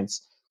another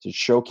chance to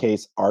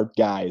showcase our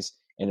guys.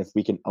 And if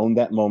we can own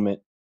that moment,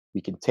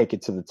 we can take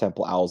it to the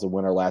Temple Owls and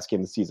win our last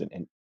game of the season.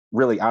 And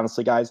really,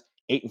 honestly, guys,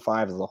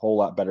 8-5 is a whole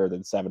lot better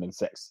than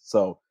 7-6.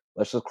 So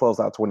let's just close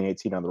out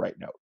 2018 on the right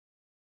note.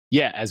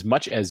 Yeah, as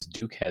much as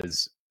Duke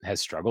has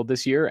struggled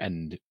this year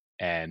and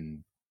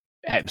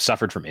have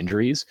suffered from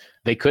injuries,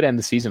 they could end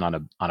the season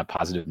on a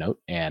positive note.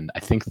 And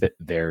I think that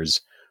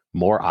there's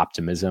more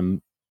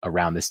optimism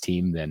around this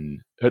team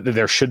than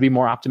there should be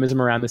more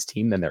optimism around this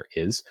team than there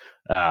is.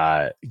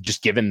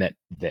 Just given that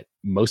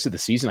most of the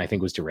season, I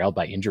think, was derailed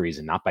by injuries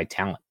and not by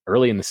talent.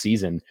 Early in the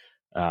season,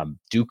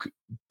 Duke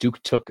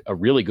took a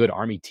really good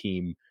Army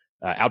team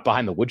out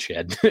behind the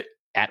woodshed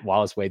at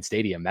Wallace Wade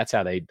Stadium. That's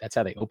how they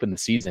opened the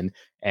season.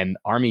 And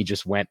Army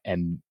just went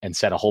and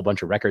set a whole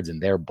bunch of records in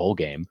their bowl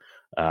game.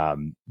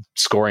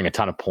 scoring a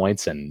ton of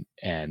points and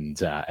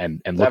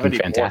looking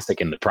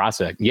fantastic in the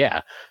process.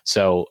 Yeah.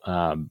 So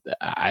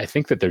I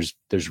think that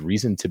there's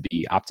reason to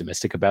be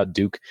optimistic about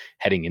Duke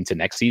heading into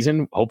next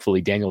season.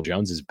 Hopefully Daniel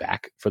Jones is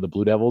back for the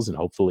Blue Devils, and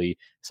hopefully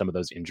some of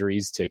those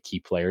injuries to key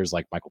players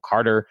like Michael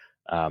Carter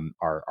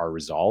are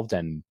resolved,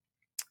 and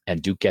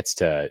Duke gets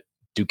to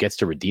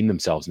redeem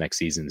themselves next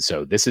season.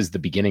 So this is the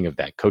beginning of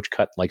that. Coach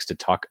Cut likes to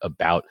talk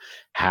about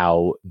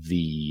how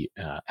the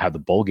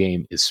bowl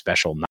game is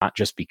special, not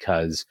just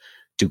because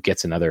Duke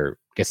gets another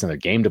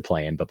game to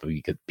play in, but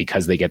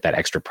because they get that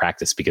extra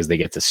practice, because they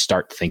get to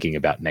start thinking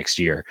about next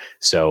year.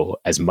 So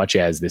as much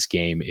as this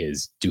game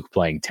is Duke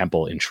playing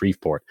Temple in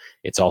Shreveport,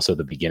 it's also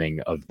the beginning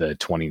of the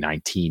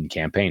 2019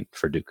 campaign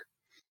for Duke.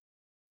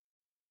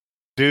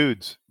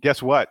 Dudes,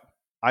 guess what?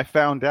 I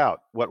found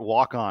out what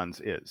walk-ons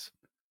is.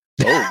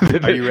 Oh,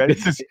 are you ready?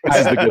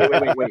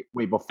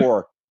 Wait.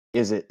 Before,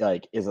 is it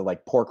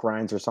like pork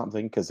rinds or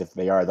something? Because if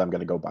they are, then I'm going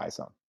to go buy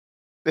some.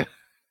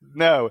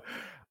 No,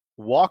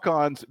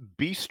 Walk-On's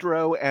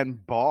Bistro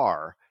and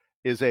Bar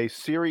is a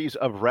series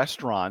of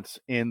restaurants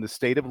in the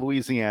state of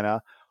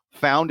Louisiana,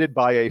 founded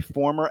by a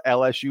former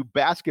LSU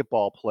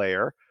basketball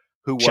player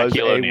who was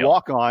Shaquille a O'Neal.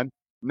 walk-on.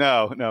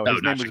 No,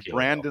 his name was Shaquille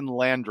Brandon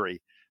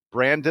Landry.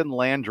 Brandon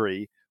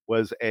Landry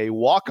was a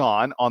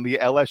walk-on on the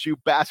LSU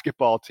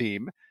basketball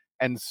team.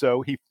 And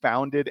so he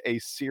founded a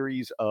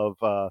series of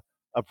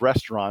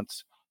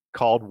restaurants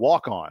called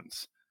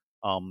Walk-Ons.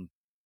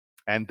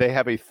 And they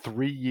have a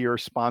 3-year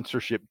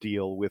sponsorship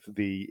deal with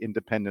the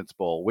Independence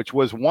Bowl, which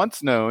was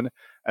once known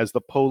as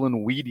the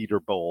Poland Weed Eater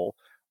Bowl.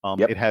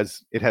 It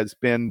has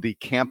been the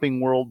Camping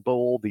World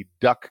Bowl, the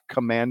Duck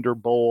Commander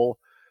Bowl,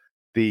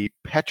 the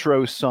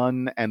Petro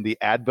Sun, and the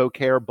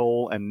Advocare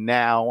Bowl, and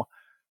now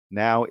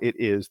it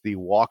is the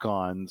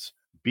Walk-Ons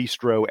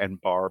Bistro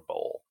and Bar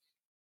Bowl.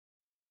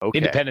 Okay.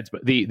 Independence,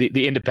 but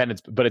the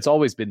Independence, but it's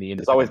always been the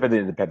Independence. It's always been the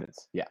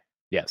Independence. Yeah.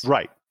 Yes.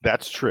 Right.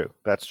 That's true.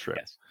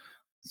 Yes.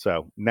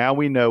 So now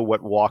we know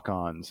what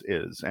Walk-Ons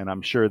is, and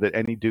I'm sure that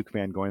any Duke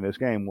fan going to this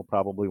game will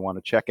probably want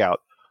to check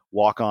out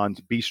Walk-Ons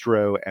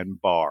Bistro and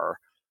Bar.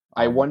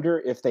 I wonder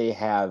if they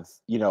have,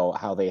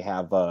 how they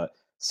have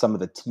some of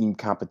the team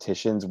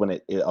competitions when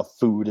a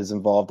food is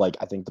involved. Like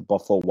I think the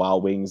Buffalo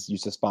Wild Wings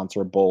used to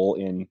sponsor a bowl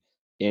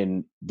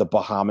in the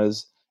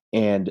Bahamas,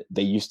 and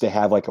they used to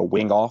have like a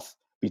wing off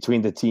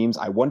between the teams.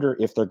 I wonder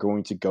if they're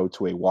going to go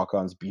to a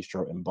Walk-Ons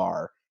Bistro and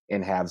Bar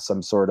and have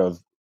some sort of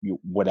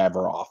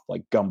whatever off,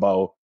 like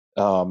gumbo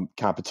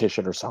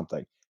competition or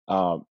something.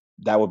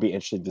 That would be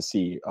interesting to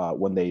see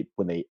when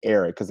they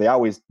air it, because they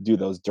always do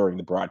those during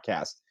the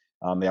broadcast.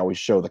 They always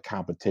show the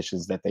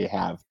competitions that they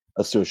have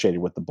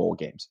associated with the bowl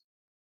games.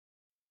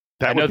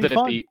 I know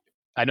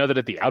that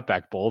at the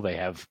Outback Bowl they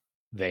have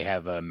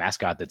a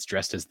mascot that's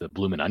dressed as the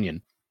Bloomin'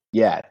 Onion.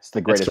 Yeah, it's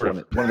the greatest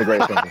one. One of the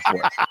greatest ones in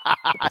sports.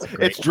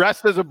 It's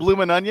dressed as a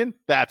Bloomin' Onion.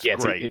 That's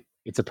great.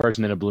 It's a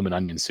person in a Bloomin'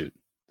 Onion suit.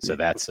 So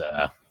that's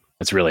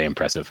really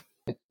impressive.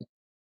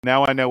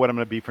 Now I know what I'm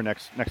going to be for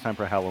next time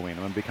for Halloween.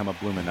 I'm going to become a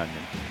Bloomin'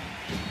 Onion.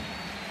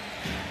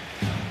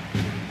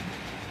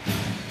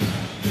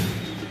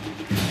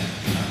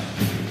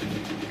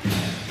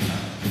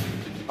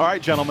 All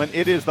right, gentlemen,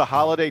 it is the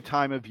holiday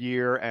time of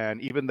year,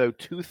 and even though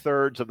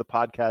 2/3 of the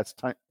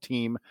podcast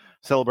team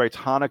celebrates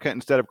Hanukkah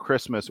instead of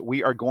Christmas,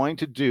 we are going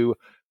to do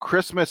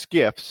Christmas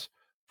gifts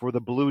for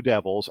the Blue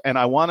Devils. And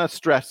I want to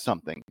stress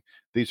something.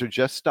 These are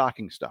just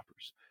stocking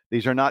stuffers.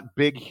 These are not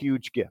big,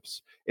 huge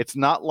gifts. It's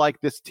not like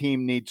this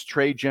team needs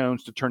Trey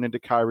Jones to turn into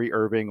Kyrie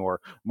Irving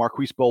or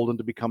Marquise Bolden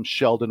to become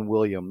Sheldon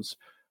Williams.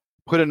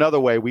 Put another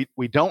way,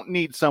 we don't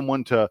need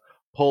someone to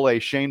pull a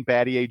Shane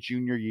Battier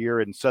junior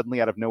year and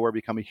suddenly out of nowhere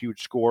become a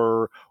huge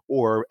scorer,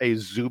 or a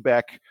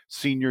Zubek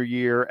senior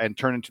year and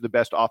turn into the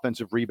best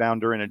offensive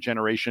rebounder in a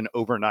generation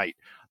overnight.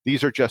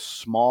 These are just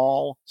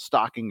small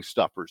stocking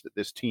stuffers that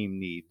this team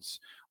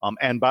needs.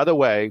 And by the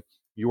way,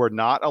 you are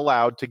not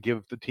allowed to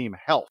give the team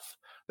health.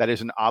 That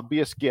is an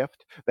obvious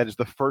gift. That is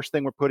the first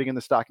thing we're putting in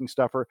the stocking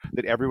stuffer,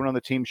 that everyone on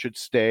the team should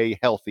stay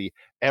healthy.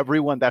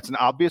 That's an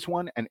obvious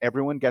one, and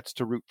everyone gets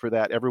to root for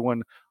that.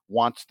 Everyone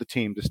wants the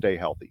team to stay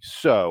healthy.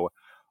 So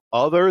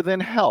other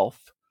than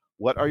health,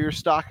 what are your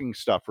stocking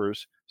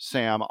stuffers?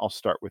 Sam, I'll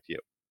start with you.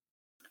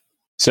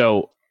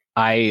 So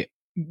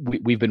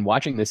we've been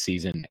watching this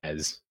season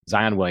as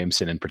Zion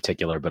Williamson in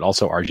particular, but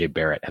also RJ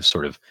Barrett have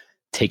sort of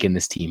taken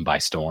this team by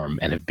storm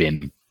and have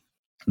been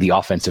the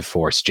offensive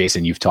force.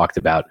 Jason, you've talked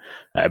about,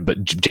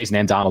 but Jason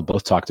and Donald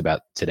both talked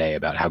about today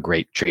about how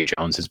great Trey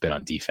Jones has been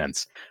on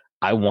defense.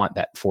 I want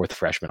that fourth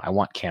freshman. I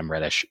want Cam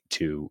Reddish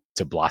to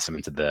blossom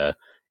into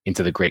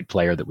the great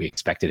player that we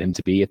expected him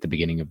to be at the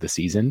beginning of the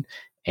season.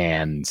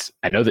 And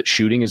I know that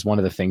shooting is one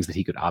of the things that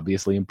he could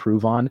obviously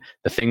improve on.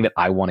 The thing that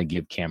I want to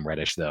give Cam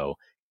Reddish, though,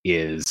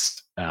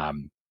 is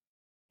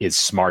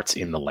smarts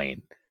in the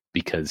lane,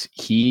 because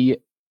he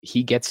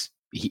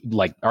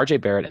like RJ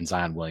Barrett and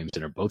Zion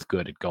Williamson are both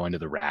good at going to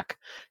the rack,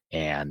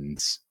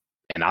 and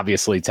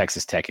obviously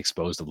Texas Tech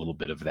exposed a little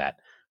bit of that,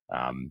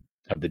 of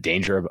the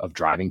danger of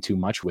driving too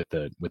much with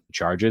the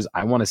charges.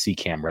 I want to see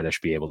Cam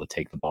Reddish be able to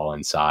take the ball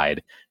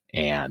inside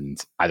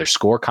and either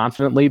score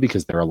confidently,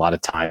 because there are a lot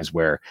of times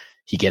where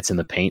he gets in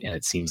the paint and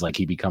it seems like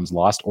he becomes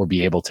lost, or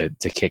be able to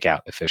kick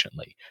out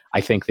efficiently.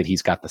 I think that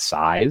he's got the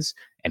size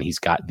and he's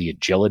got the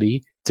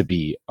agility to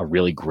be a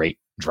really great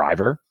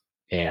driver.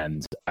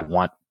 And I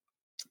want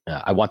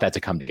that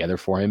to come together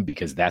for him,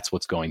 because that's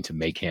what's going to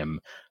make him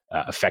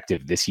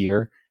effective this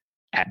year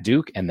at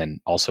Duke, and then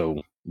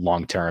also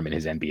long term in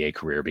his NBA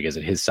career, because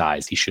at his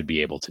size, he should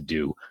be able to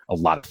do a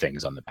lot of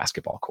things on the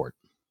basketball court.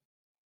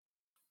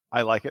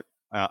 I like it.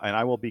 And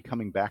I will be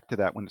coming back to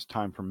that when it's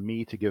time for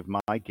me to give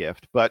my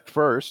gift. But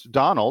first,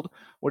 Donald,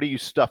 what are you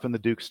stuffing the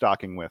Duke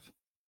stocking with?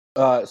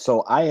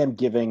 So I am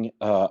giving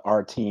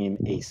our team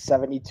a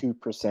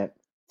 72%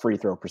 free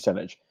throw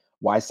percentage.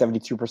 Why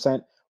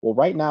 72%? Well,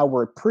 right now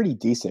we're pretty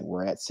decent.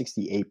 We're at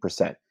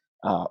 68%.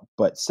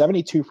 But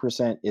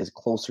 72% is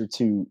closer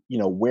to,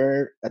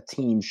 where a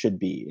team should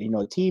be.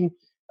 A team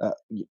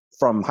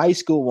from high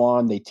school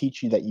on, they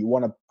teach you that you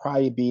want to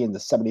probably be in the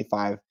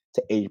 75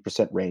 to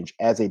 80% range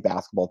as a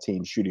basketball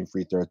team shooting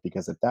free throws,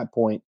 because at that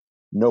point,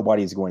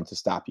 nobody's going to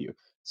stop you.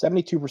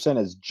 72%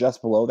 is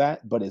just below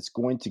that, but it's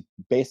going to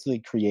basically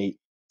create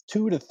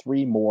 2 to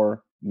 3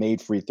 more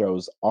made free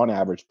throws on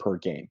average per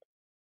game.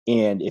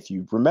 And if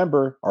you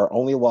remember, our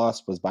only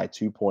loss was by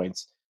 2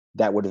 points.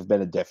 That would have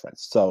been a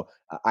difference. So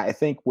I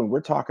think when we're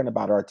talking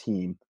about our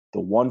team, the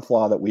one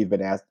flaw that we've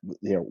been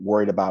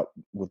worried about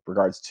with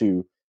regards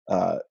to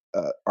our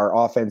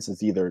offense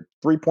is either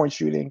 3-point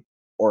shooting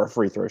or a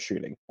free throw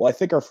shooting. Well, I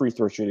think our free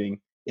throw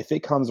shooting, if it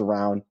comes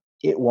around,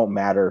 it won't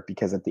matter,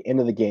 because at the end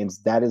of the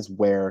games, that is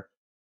where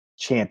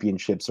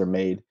championships are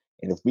made.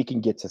 And if we can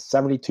get to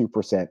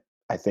 72%,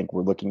 I think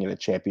we're looking at a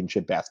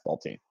championship basketball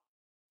team.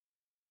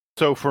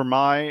 So for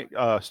my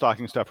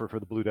stocking stuffer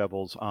for the Blue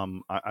Devils,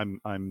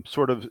 I'm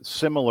sort of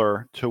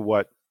similar to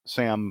what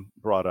Sam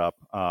brought up.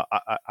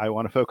 I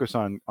want to focus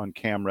on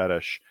Cam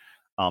Reddish,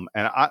 but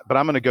I'm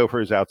going to go for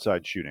his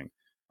outside shooting.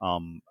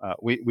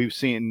 We've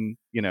seen,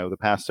 the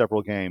past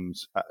several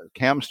games,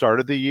 Cam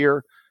started the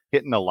year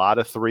hitting a lot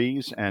of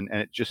threes, and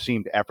it just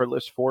seemed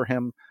effortless for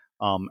him.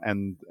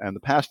 And the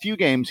past few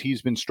games,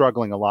 he's been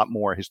struggling a lot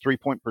more. His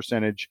 3-point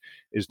percentage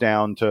is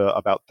down to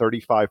about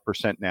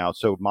 35% now.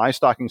 So my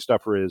stocking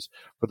stuffer is,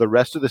 for the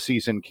rest of the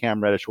season,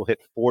 Cam Reddish will hit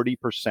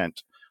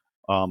 40%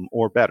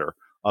 or better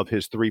of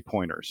his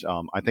 3-pointers.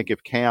 I think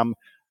if Cam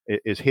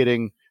is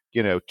hitting,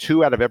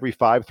 2 out of every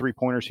 5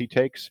 3-pointers he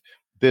takes,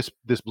 this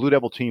Blue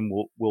Devil team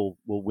will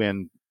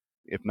win.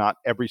 If not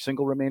every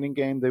single remaining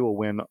game, they will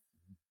win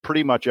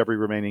pretty much every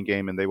remaining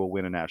game, and they will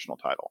win a national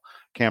title.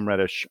 Cam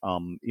Reddish,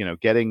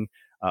 getting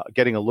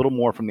a little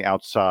more from the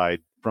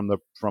outside,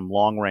 from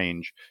long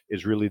range,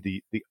 is really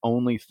the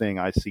only thing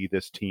I see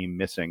this team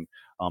missing,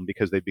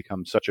 because they've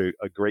become such a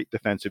great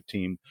defensive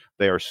team.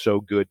 They are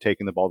so good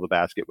taking the ball to the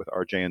basket with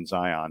RJ and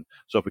Zion.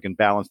 So if we can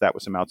balance that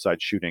with some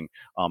outside shooting,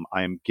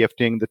 I am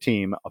gifting the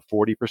team a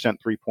 40%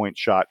 3-point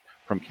shot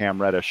from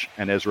Cam Reddish,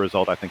 and as a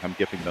result, I think I'm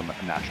gifting them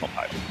a national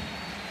title.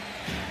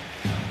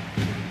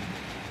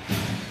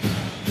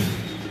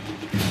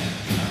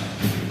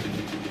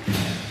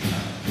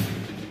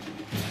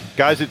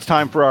 Guys, it's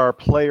time for our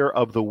Player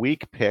of the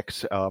Week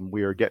picks.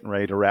 We are getting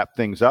ready to wrap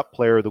things up.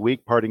 Player of the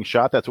Week, parting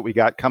shot. That's what we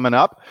got coming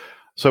up.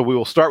 So we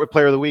will start with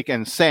Player of the Week.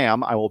 And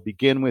Sam, I will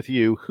begin with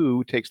you.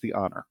 Who takes the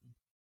honor?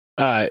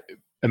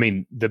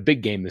 The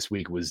big game this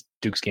week was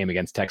Duke's game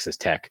against Texas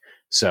Tech.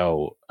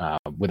 So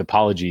with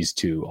apologies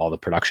to all the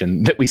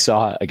production that we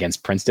saw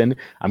against Princeton,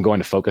 I'm going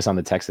to focus on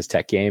the Texas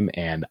Tech game.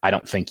 And I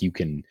don't think you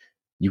can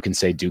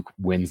say Duke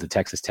wins the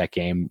Texas Tech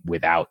game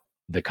without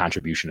the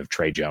contribution of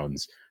Trey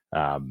Jones.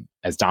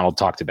 As Donald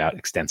talked about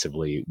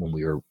extensively when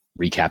we were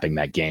recapping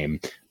that game,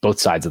 both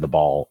sides of the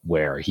ball,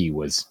 where he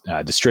was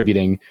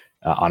distributing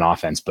on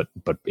offense, but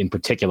in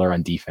particular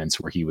on defense,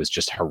 where he was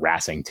just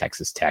harassing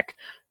Texas Tech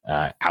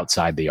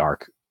outside the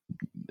arc,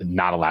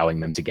 not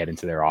allowing them to get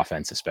into their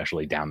offense,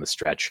 especially down the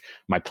stretch.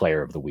 My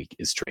Player of the Week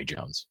is Trey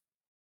Jones.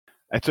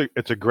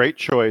 It's a great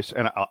choice,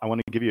 and I want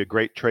to give you a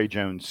great Trey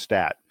Jones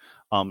stat.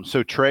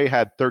 So Trey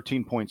had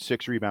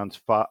 13.6 rebounds,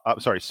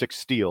 6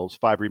 steals,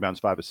 5 rebounds,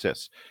 5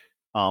 assists.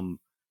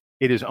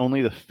 It is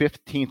only the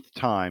 15th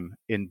time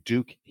in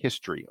Duke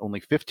history, only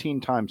 15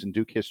 times in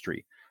Duke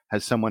history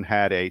has someone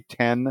had a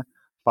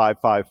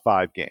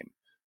 10-5-5-5 game.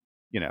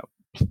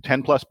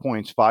 10 plus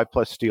points, 5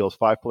 plus steals,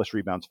 5 plus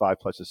rebounds, 5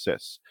 plus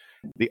assists.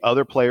 The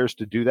other players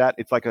to do that,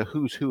 it's like a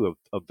who's who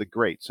of the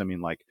greats. I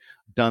mean, like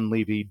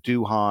Dunleavy,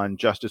 Duhan,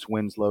 Justice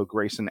Winslow,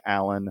 Grayson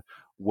Allen,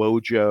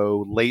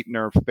 Wojo,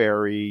 Leitner,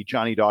 Ferry,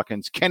 Johnny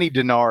Dawkins, Kenny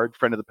Denard,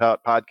 friend of the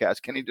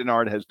podcast. Kenny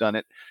Denard has done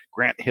it.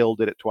 Grant Hill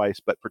did it twice.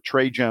 But for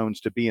Trey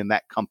Jones to be in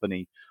that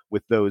company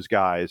with those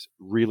guys,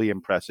 really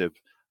impressive.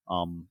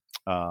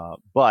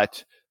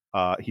 But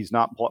he's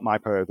not my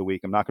Player of the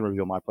Week. I'm not going to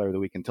reveal my Player of the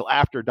Week until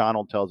after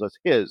Donald tells us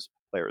his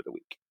Player of the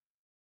Week.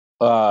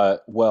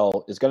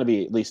 Well, it's going to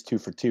be at least 2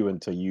 for 2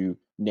 until you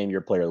name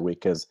your Player of the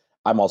Week, because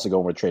I'm also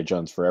going with Trey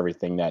Jones for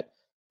everything that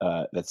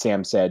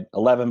Sam said.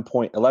 11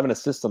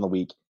 assists on the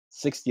week,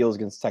 6 steals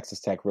against Texas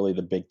Tech, really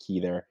the big key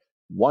there.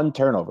 1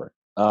 turnover.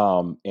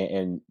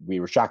 And we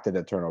were shocked at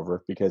that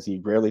turnover because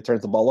he rarely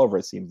turns the ball over,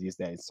 it seems, these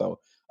days. So,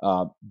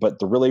 but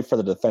for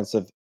the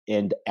defensive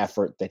end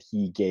effort that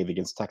he gave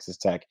against Texas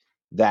Tech,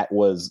 that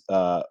was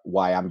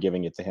why I'm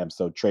giving it to him.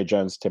 So, Trey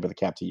Jones, tip of the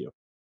cap to you.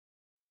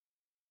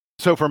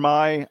 So for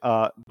my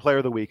player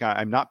of the week,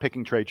 I'm not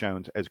picking Trey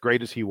Jones, as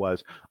great as he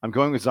was. I'm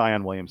going with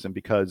Zion Williamson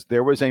because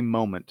there was a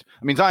moment.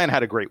 I mean, Zion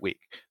had a great week.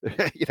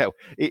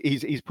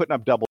 He's putting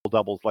up double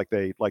doubles like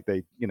they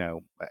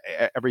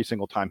every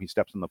single time he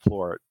steps on the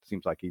floor. It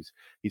seems like he's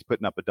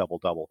putting up a double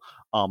double.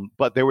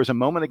 But there was a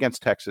moment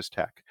against Texas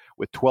Tech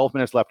with 12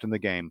 minutes left in the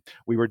game.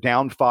 We were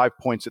down 5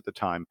 points at the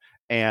time,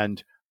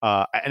 and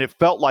it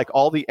felt like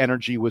all the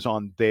energy was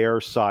on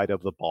their side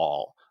of the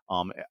ball.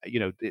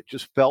 It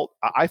just felt,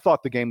 I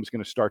thought the game was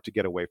going to start to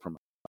get away from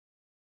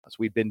us.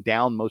 We'd been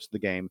down most of the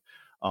game.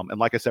 And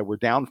like I said, we're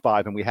down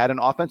 5 and we had an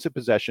offensive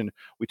possession.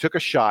 We took a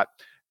shot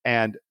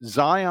and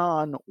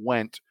Zion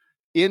went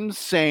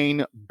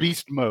insane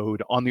beast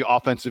mode on the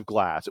offensive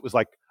glass. It was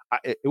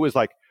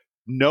like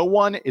no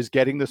one is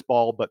getting this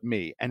ball but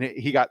me. And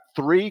he got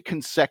 3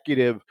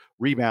 consecutive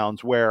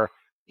rebounds where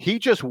he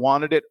just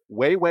wanted it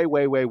way, way,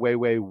 way, way, way,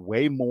 way,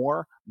 way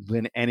more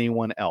than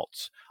anyone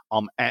else.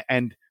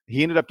 And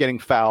he ended up getting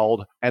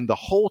fouled, and the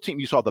whole team,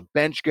 you saw the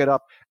bench get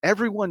up.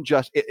 Everyone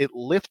it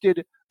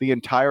lifted the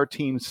entire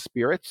team's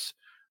spirits.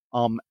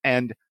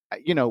 And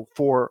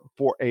for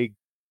a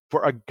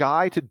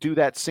guy to do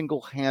that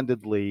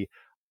single-handedly,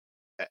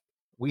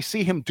 we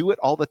see him do it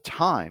all the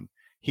time.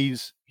 He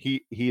is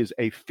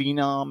a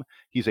phenom.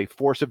 He's a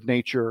force of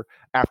nature.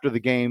 After the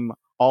game,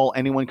 all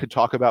anyone could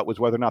talk about was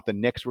whether or not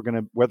he's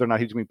going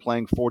to be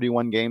playing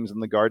 41 games in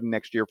the Garden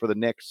next year for the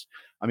Knicks.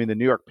 I mean, the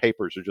New York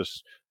papers are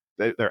just,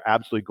 they're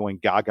absolutely going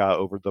gaga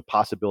over the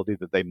possibility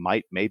that they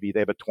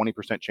have a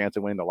 20% chance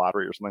of winning the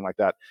lottery or something like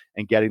that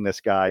and getting this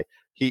guy.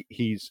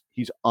 He's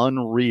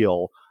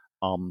unreal.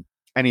 And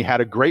he had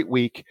a great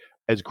week.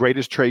 As great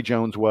as Trey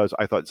Jones was,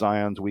 I thought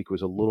Zion's week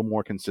was a little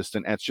more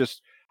consistent. And it's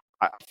just,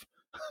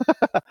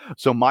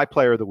 so my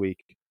player of the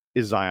week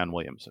is Zion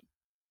Williamson.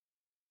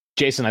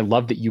 Jason, I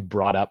love that you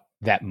brought up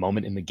that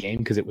moment in the game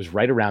because it was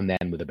right around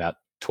then with about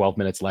 12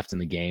 minutes left in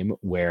the game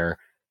where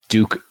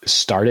Duke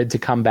started to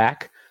come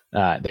back.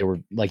 They were,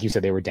 like you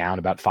said, they were down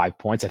about 5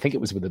 points. I think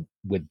it was with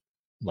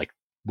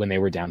when they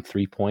were down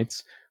 3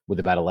 points with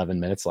about 11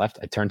 minutes left.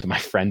 I turned to my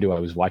friend who I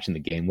was watching the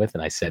game with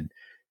and I said,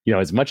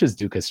 as much as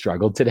Duke has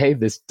struggled today,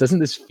 doesn't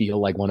this feel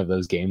like one of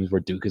those games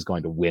where Duke is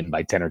going to win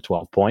by 10 or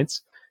 12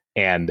 points?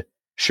 And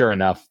sure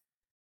enough,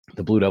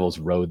 the Blue Devils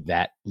rode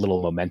that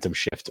little momentum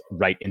shift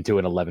right into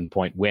an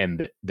 11-point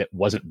win that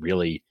wasn't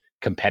really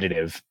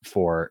competitive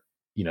for,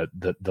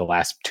 the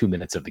last 2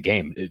 minutes of the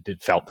game.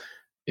 It felt,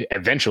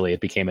 eventually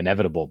it became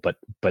inevitable, but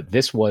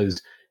this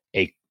was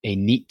a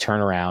neat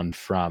turnaround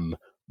from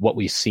what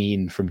we've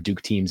seen from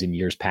Duke teams in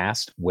years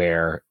past,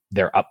 where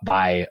they're up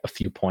by a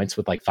few points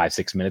with like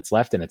 5-6 minutes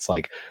left. And it's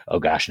like, oh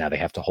gosh, now they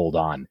have to hold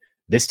on.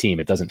 This team,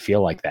 it doesn't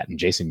feel like that. And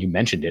Jason, you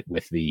mentioned it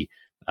with the,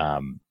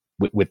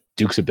 with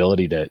Duke's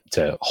ability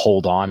to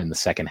hold on in the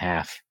second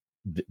half.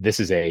 This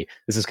is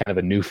kind of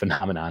a new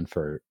phenomenon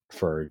for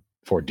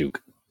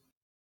Duke.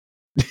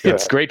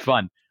 It's great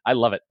fun. I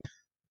love it.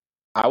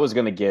 I was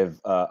going to give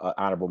an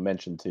honorable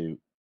mention to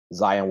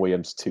Zion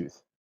Williams'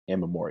 tooth in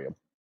memoriam.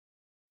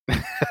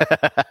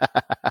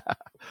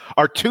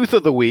 Our tooth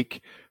of the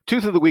week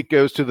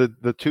goes to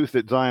the tooth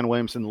that Zion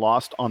Williamson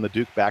lost on the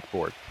Duke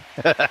backboard.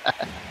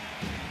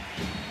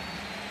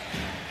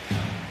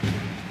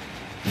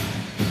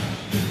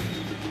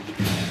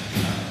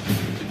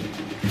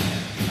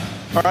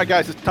 All right,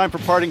 guys, it's time for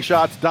parting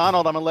shots.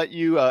 Donald, I'm going to let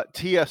you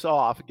tee us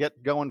off.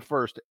 Get going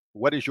first.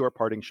 What is your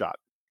parting shot?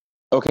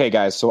 Okay,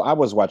 guys. So I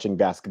was watching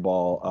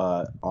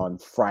basketball on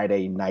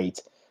Friday night,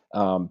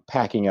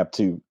 packing up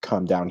to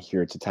come down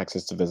here to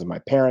Texas to visit my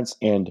parents.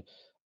 And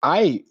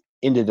I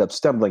ended up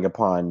stumbling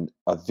upon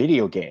a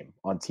video game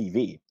on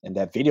TV. And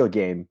that video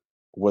game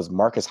was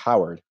Marcus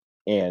Howard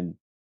and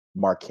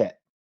Marquette.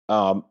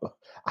 I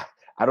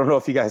don't know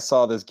if you guys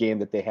saw this game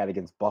that they had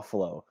against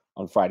Buffalo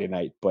on Friday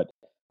night, but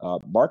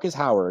Marcus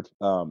Howard,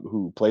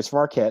 who plays for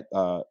Marquette,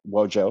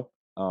 Wojo,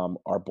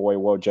 our boy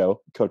Wojo,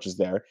 coaches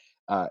there.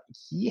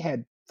 He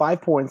had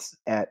 5 points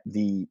at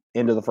the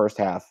end of the first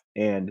half,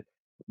 and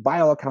by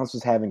all accounts,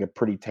 was having a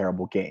pretty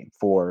terrible game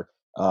for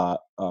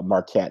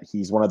Marquette.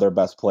 He's one of their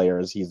best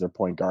players. He's their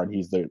point guard.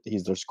 He's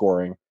their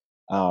scoring.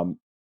 In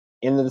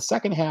the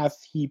second half,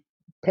 he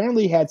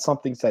apparently had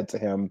something said to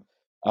him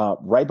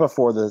right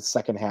before the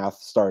second half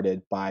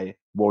started by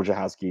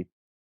Wojciechowski.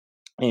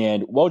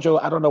 And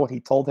Wojo, I don't know what he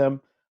told him,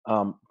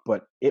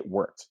 but it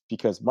worked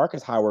because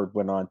Marcus Howard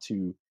went on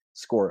to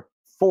score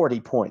 40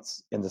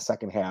 points in the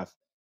second half,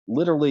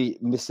 literally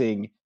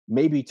missing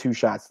maybe 2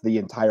 shots the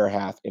entire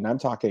half. And I'm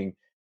talking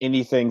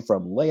anything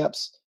from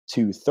layups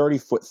to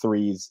 30-foot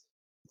threes,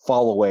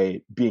 fall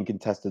away, being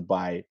contested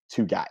by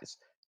 2 guys.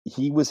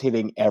 He was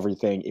hitting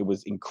everything. It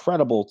was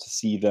incredible to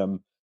see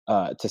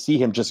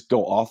him just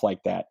go off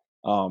like that.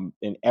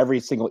 And every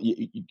single,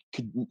 you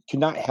could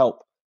not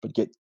help but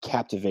get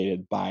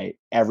captivated by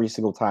every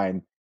single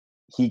time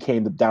he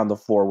came down the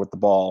floor with the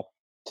ball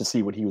to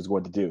see what he was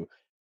going to do.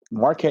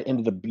 Marquette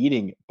ended up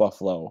beating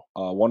Buffalo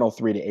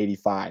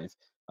 103-85,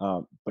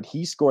 but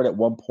he scored at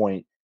one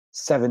point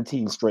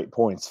 17 straight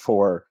points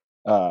for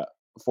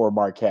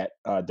Marquette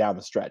down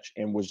the stretch,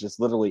 and was just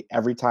literally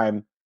every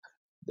time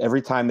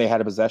they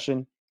had a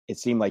possession, it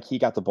seemed like he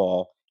got the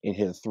ball and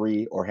hit a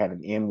three or had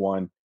an and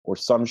one or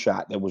some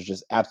shot that was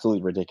just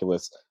absolutely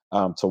ridiculous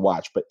to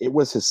watch. But it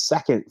was his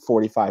second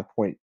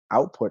 45-point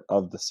output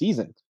of the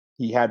season.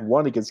 He had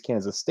one against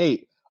Kansas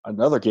State,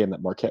 another game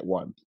that Marquette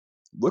won.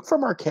 Look for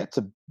Marquette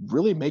to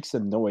really make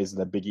some noise in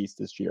the Big East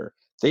this year.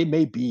 They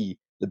may be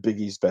the Big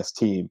East best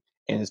team,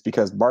 and it's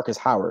because Marcus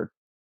Howard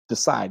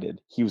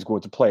decided he was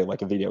going to play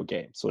like a video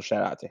game. So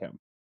shout out to him.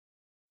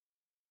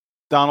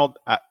 Donald,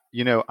 I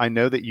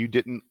know that you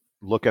didn't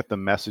look at the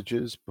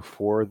messages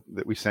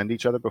that we send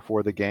each other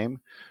before the game,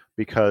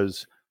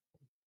 because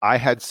I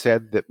had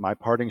said that my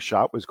parting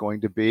shot was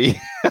going to be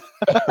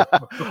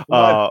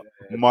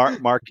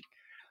Mark.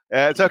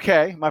 It's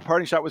okay. My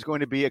parting shot was going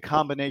to be a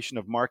combination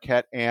of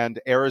Marquette and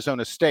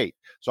Arizona State.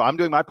 So I'm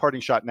doing my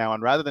parting shot now,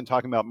 and rather than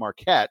talking about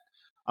Marquette,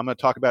 I'm going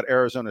to talk about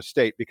Arizona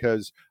State,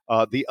 because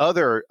the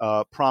other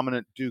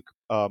prominent Duke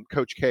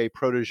Coach K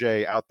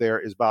protege out there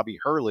is Bobby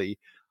Hurley.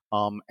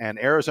 And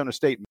Arizona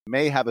State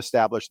may have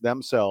established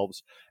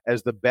themselves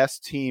as the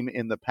best team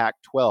in the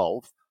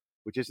Pac-12,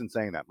 which isn't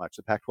saying that much.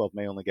 The Pac-12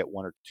 may only get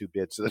one or two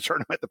bids to the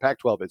tournament. The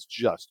Pac-12 is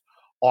just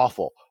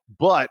awful.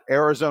 But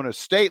Arizona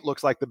State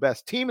looks like the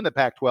best team in the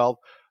Pac-12.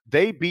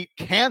 They beat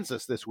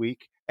Kansas this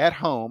week at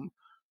home.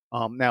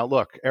 Now,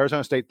 look,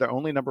 Arizona State, they're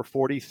only number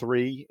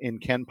 43 in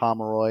Ken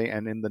Pomeroy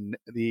and in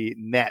the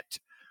net.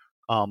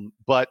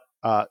 But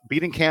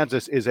beating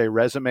Kansas is a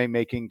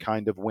resume-making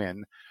kind of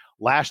win.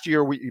 Last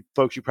year,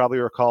 folks, you probably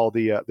recall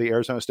the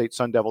Arizona State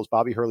Sun Devils,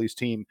 Bobby Hurley's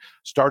team,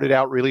 started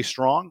out really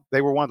strong.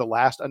 They were one of the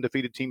last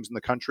undefeated teams in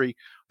the country.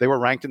 They were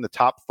ranked in the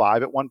top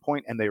 5 at one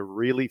point, and they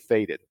really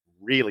faded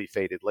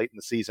late in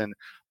the season.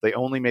 They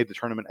only made the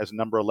tournament as a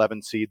number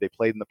 11 seed. They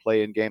played in the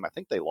play-in game. I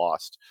think they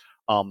lost.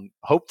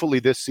 Hopefully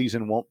this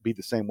season won't be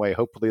the same way.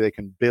 Hopefully they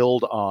can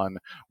build on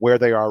where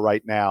they are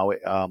right now.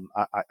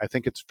 I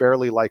think it's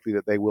fairly likely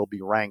that they will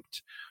be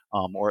ranked,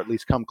 or at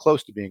least come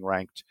close to being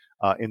ranked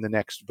in the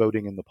next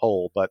voting in the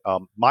poll. But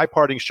my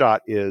parting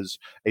shot is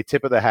a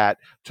tip of the hat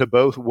to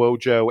both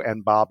Wojo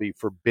and Bobby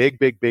for big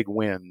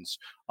wins.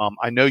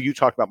 I know you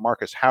talked about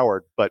Marcus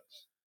Howard, but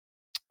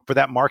for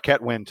that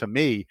Marquette win, to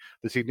me,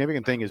 the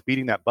significant thing is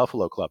beating that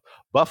Buffalo club.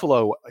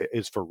 Buffalo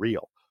is for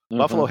real. Mm-hmm.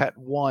 Buffalo had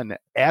won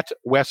at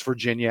West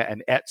Virginia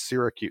and at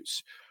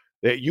Syracuse.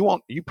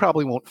 You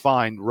probably won't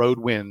find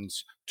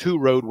two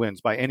road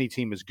wins by any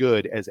team as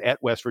good as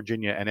at West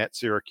Virginia and at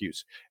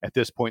Syracuse at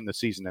this point in the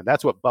season. And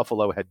that's what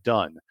Buffalo had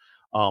done.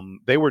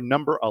 They were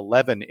number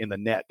 11 in the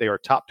net. They are a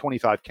top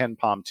 25 Ken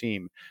Pom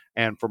team.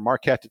 And for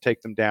Marquette to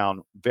take them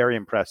down, very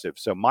impressive.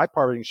 So my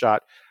parting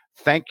shot,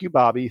 thank you,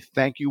 Bobby.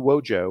 Thank you,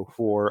 Wojo,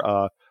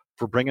 for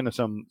bringing us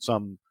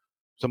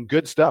some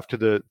good stuff to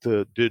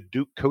the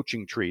Duke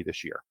coaching tree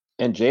this year.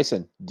 And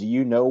Jason, do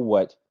you know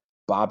what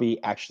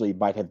Bobby actually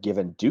might have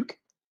given Duke?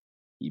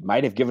 He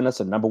might have given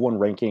us a number 1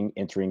 ranking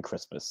entering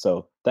Christmas.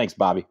 So thanks,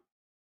 Bobby.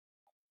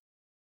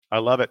 I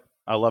love it.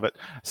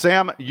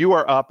 Sam, you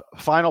are up.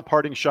 Final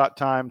parting shot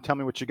time. Tell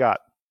me what you got.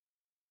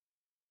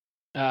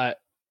 I'm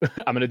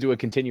going to do a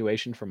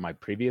continuation from my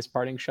previous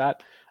parting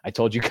shot. I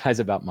told you guys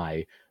about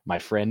my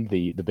friend,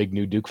 the big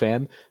new Duke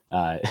fan.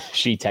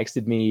 She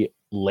texted me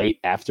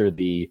late after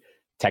the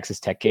Texas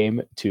Tech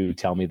game to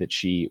tell me that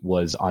she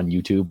was on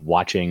YouTube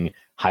watching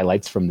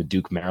highlights from the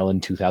Duke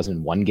Maryland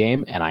 2001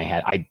 game. And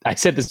I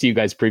said this to you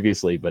guys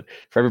previously, but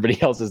for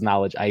everybody else's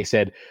knowledge, I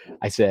said,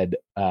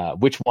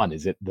 which one?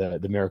 Is it the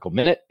Miracle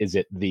Minute? Is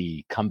it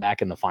the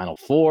comeback in the Final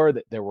Four?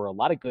 There were a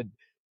lot of good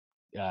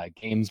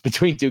games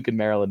between Duke and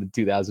Maryland in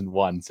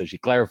 2001. So she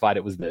clarified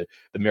it was the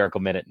Miracle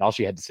Minute, and all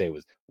she had to say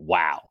was,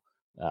 wow.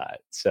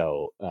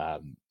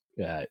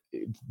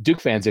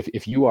 Duke fans,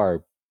 if you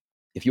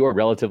are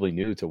relatively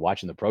new to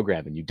watching the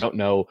program and you don't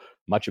know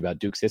much about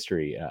Duke's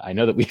history, I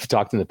know that we've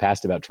talked in the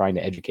past about trying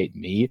to educate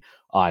me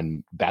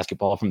on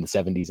basketball from the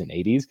 70s and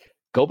 80s.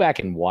 Go back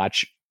and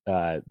watch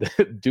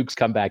Duke's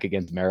comeback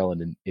against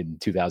Maryland in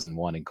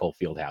 2001 in Cole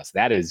Fieldhouse.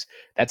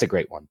 That's a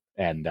great one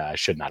and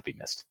should not be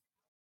missed.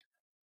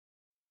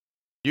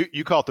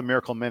 You call it the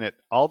Miracle Minute.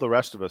 All the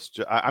rest of us,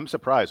 I'm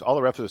surprised. All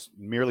the rest of us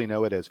merely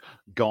know it as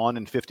gone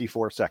in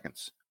 54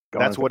 seconds.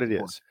 That's what it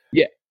is.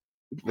 Yeah.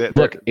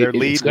 Look, their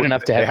lead, it's good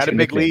enough to have. They had a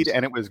big lead,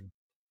 and it was,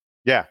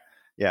 yeah.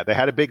 They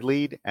had a big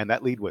lead, and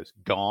that lead was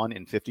gone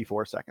in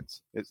 54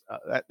 seconds.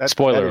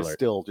 Spoiler alert.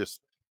 Still just,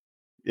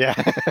 yeah,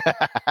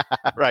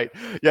 right.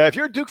 Yeah, if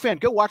you're a Duke fan,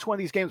 go watch one of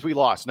these games we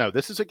lost. No,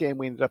 this is a game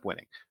we ended up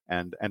winning,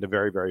 and a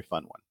very, very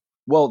fun one.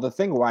 Well, the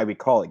thing why we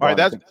call it Gone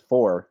in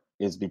 54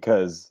 is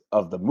because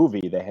of the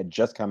movie that had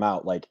just come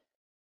out like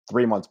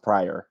 3 months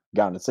prior,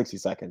 Gone in 60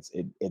 Seconds.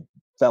 It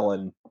fell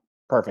in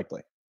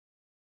perfectly.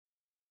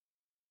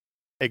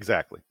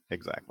 Exactly.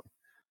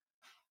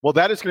 Well,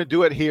 that is going to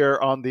do it here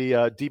on the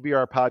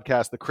DBR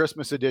podcast, the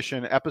Christmas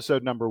edition,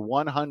 episode number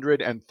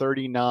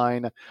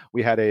 139.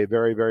 We had a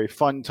very, very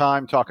fun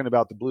time talking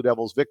about the Blue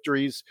Devils'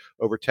 victories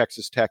over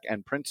Texas Tech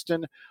and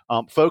Princeton.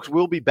 Folks,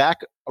 we'll be back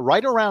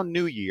right around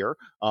New Year.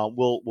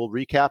 We'll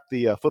recap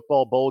the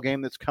football bowl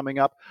game that's coming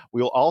up.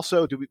 We'll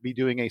also be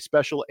doing a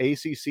special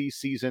ACC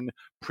season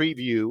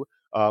preview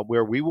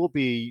where we will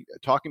be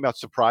talking about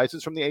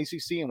surprises from the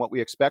ACC and what we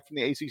expect from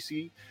the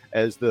ACC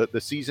as the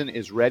season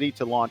is ready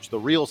to launch. The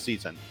real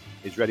season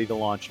is ready to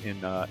launch in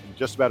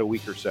just about a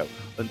week or so.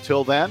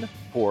 Until then,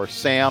 for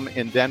Sam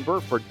in Denver,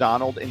 for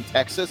Donald in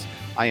Texas,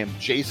 I am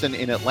Jason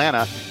in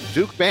Atlanta.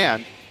 Duke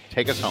Band,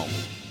 take us home.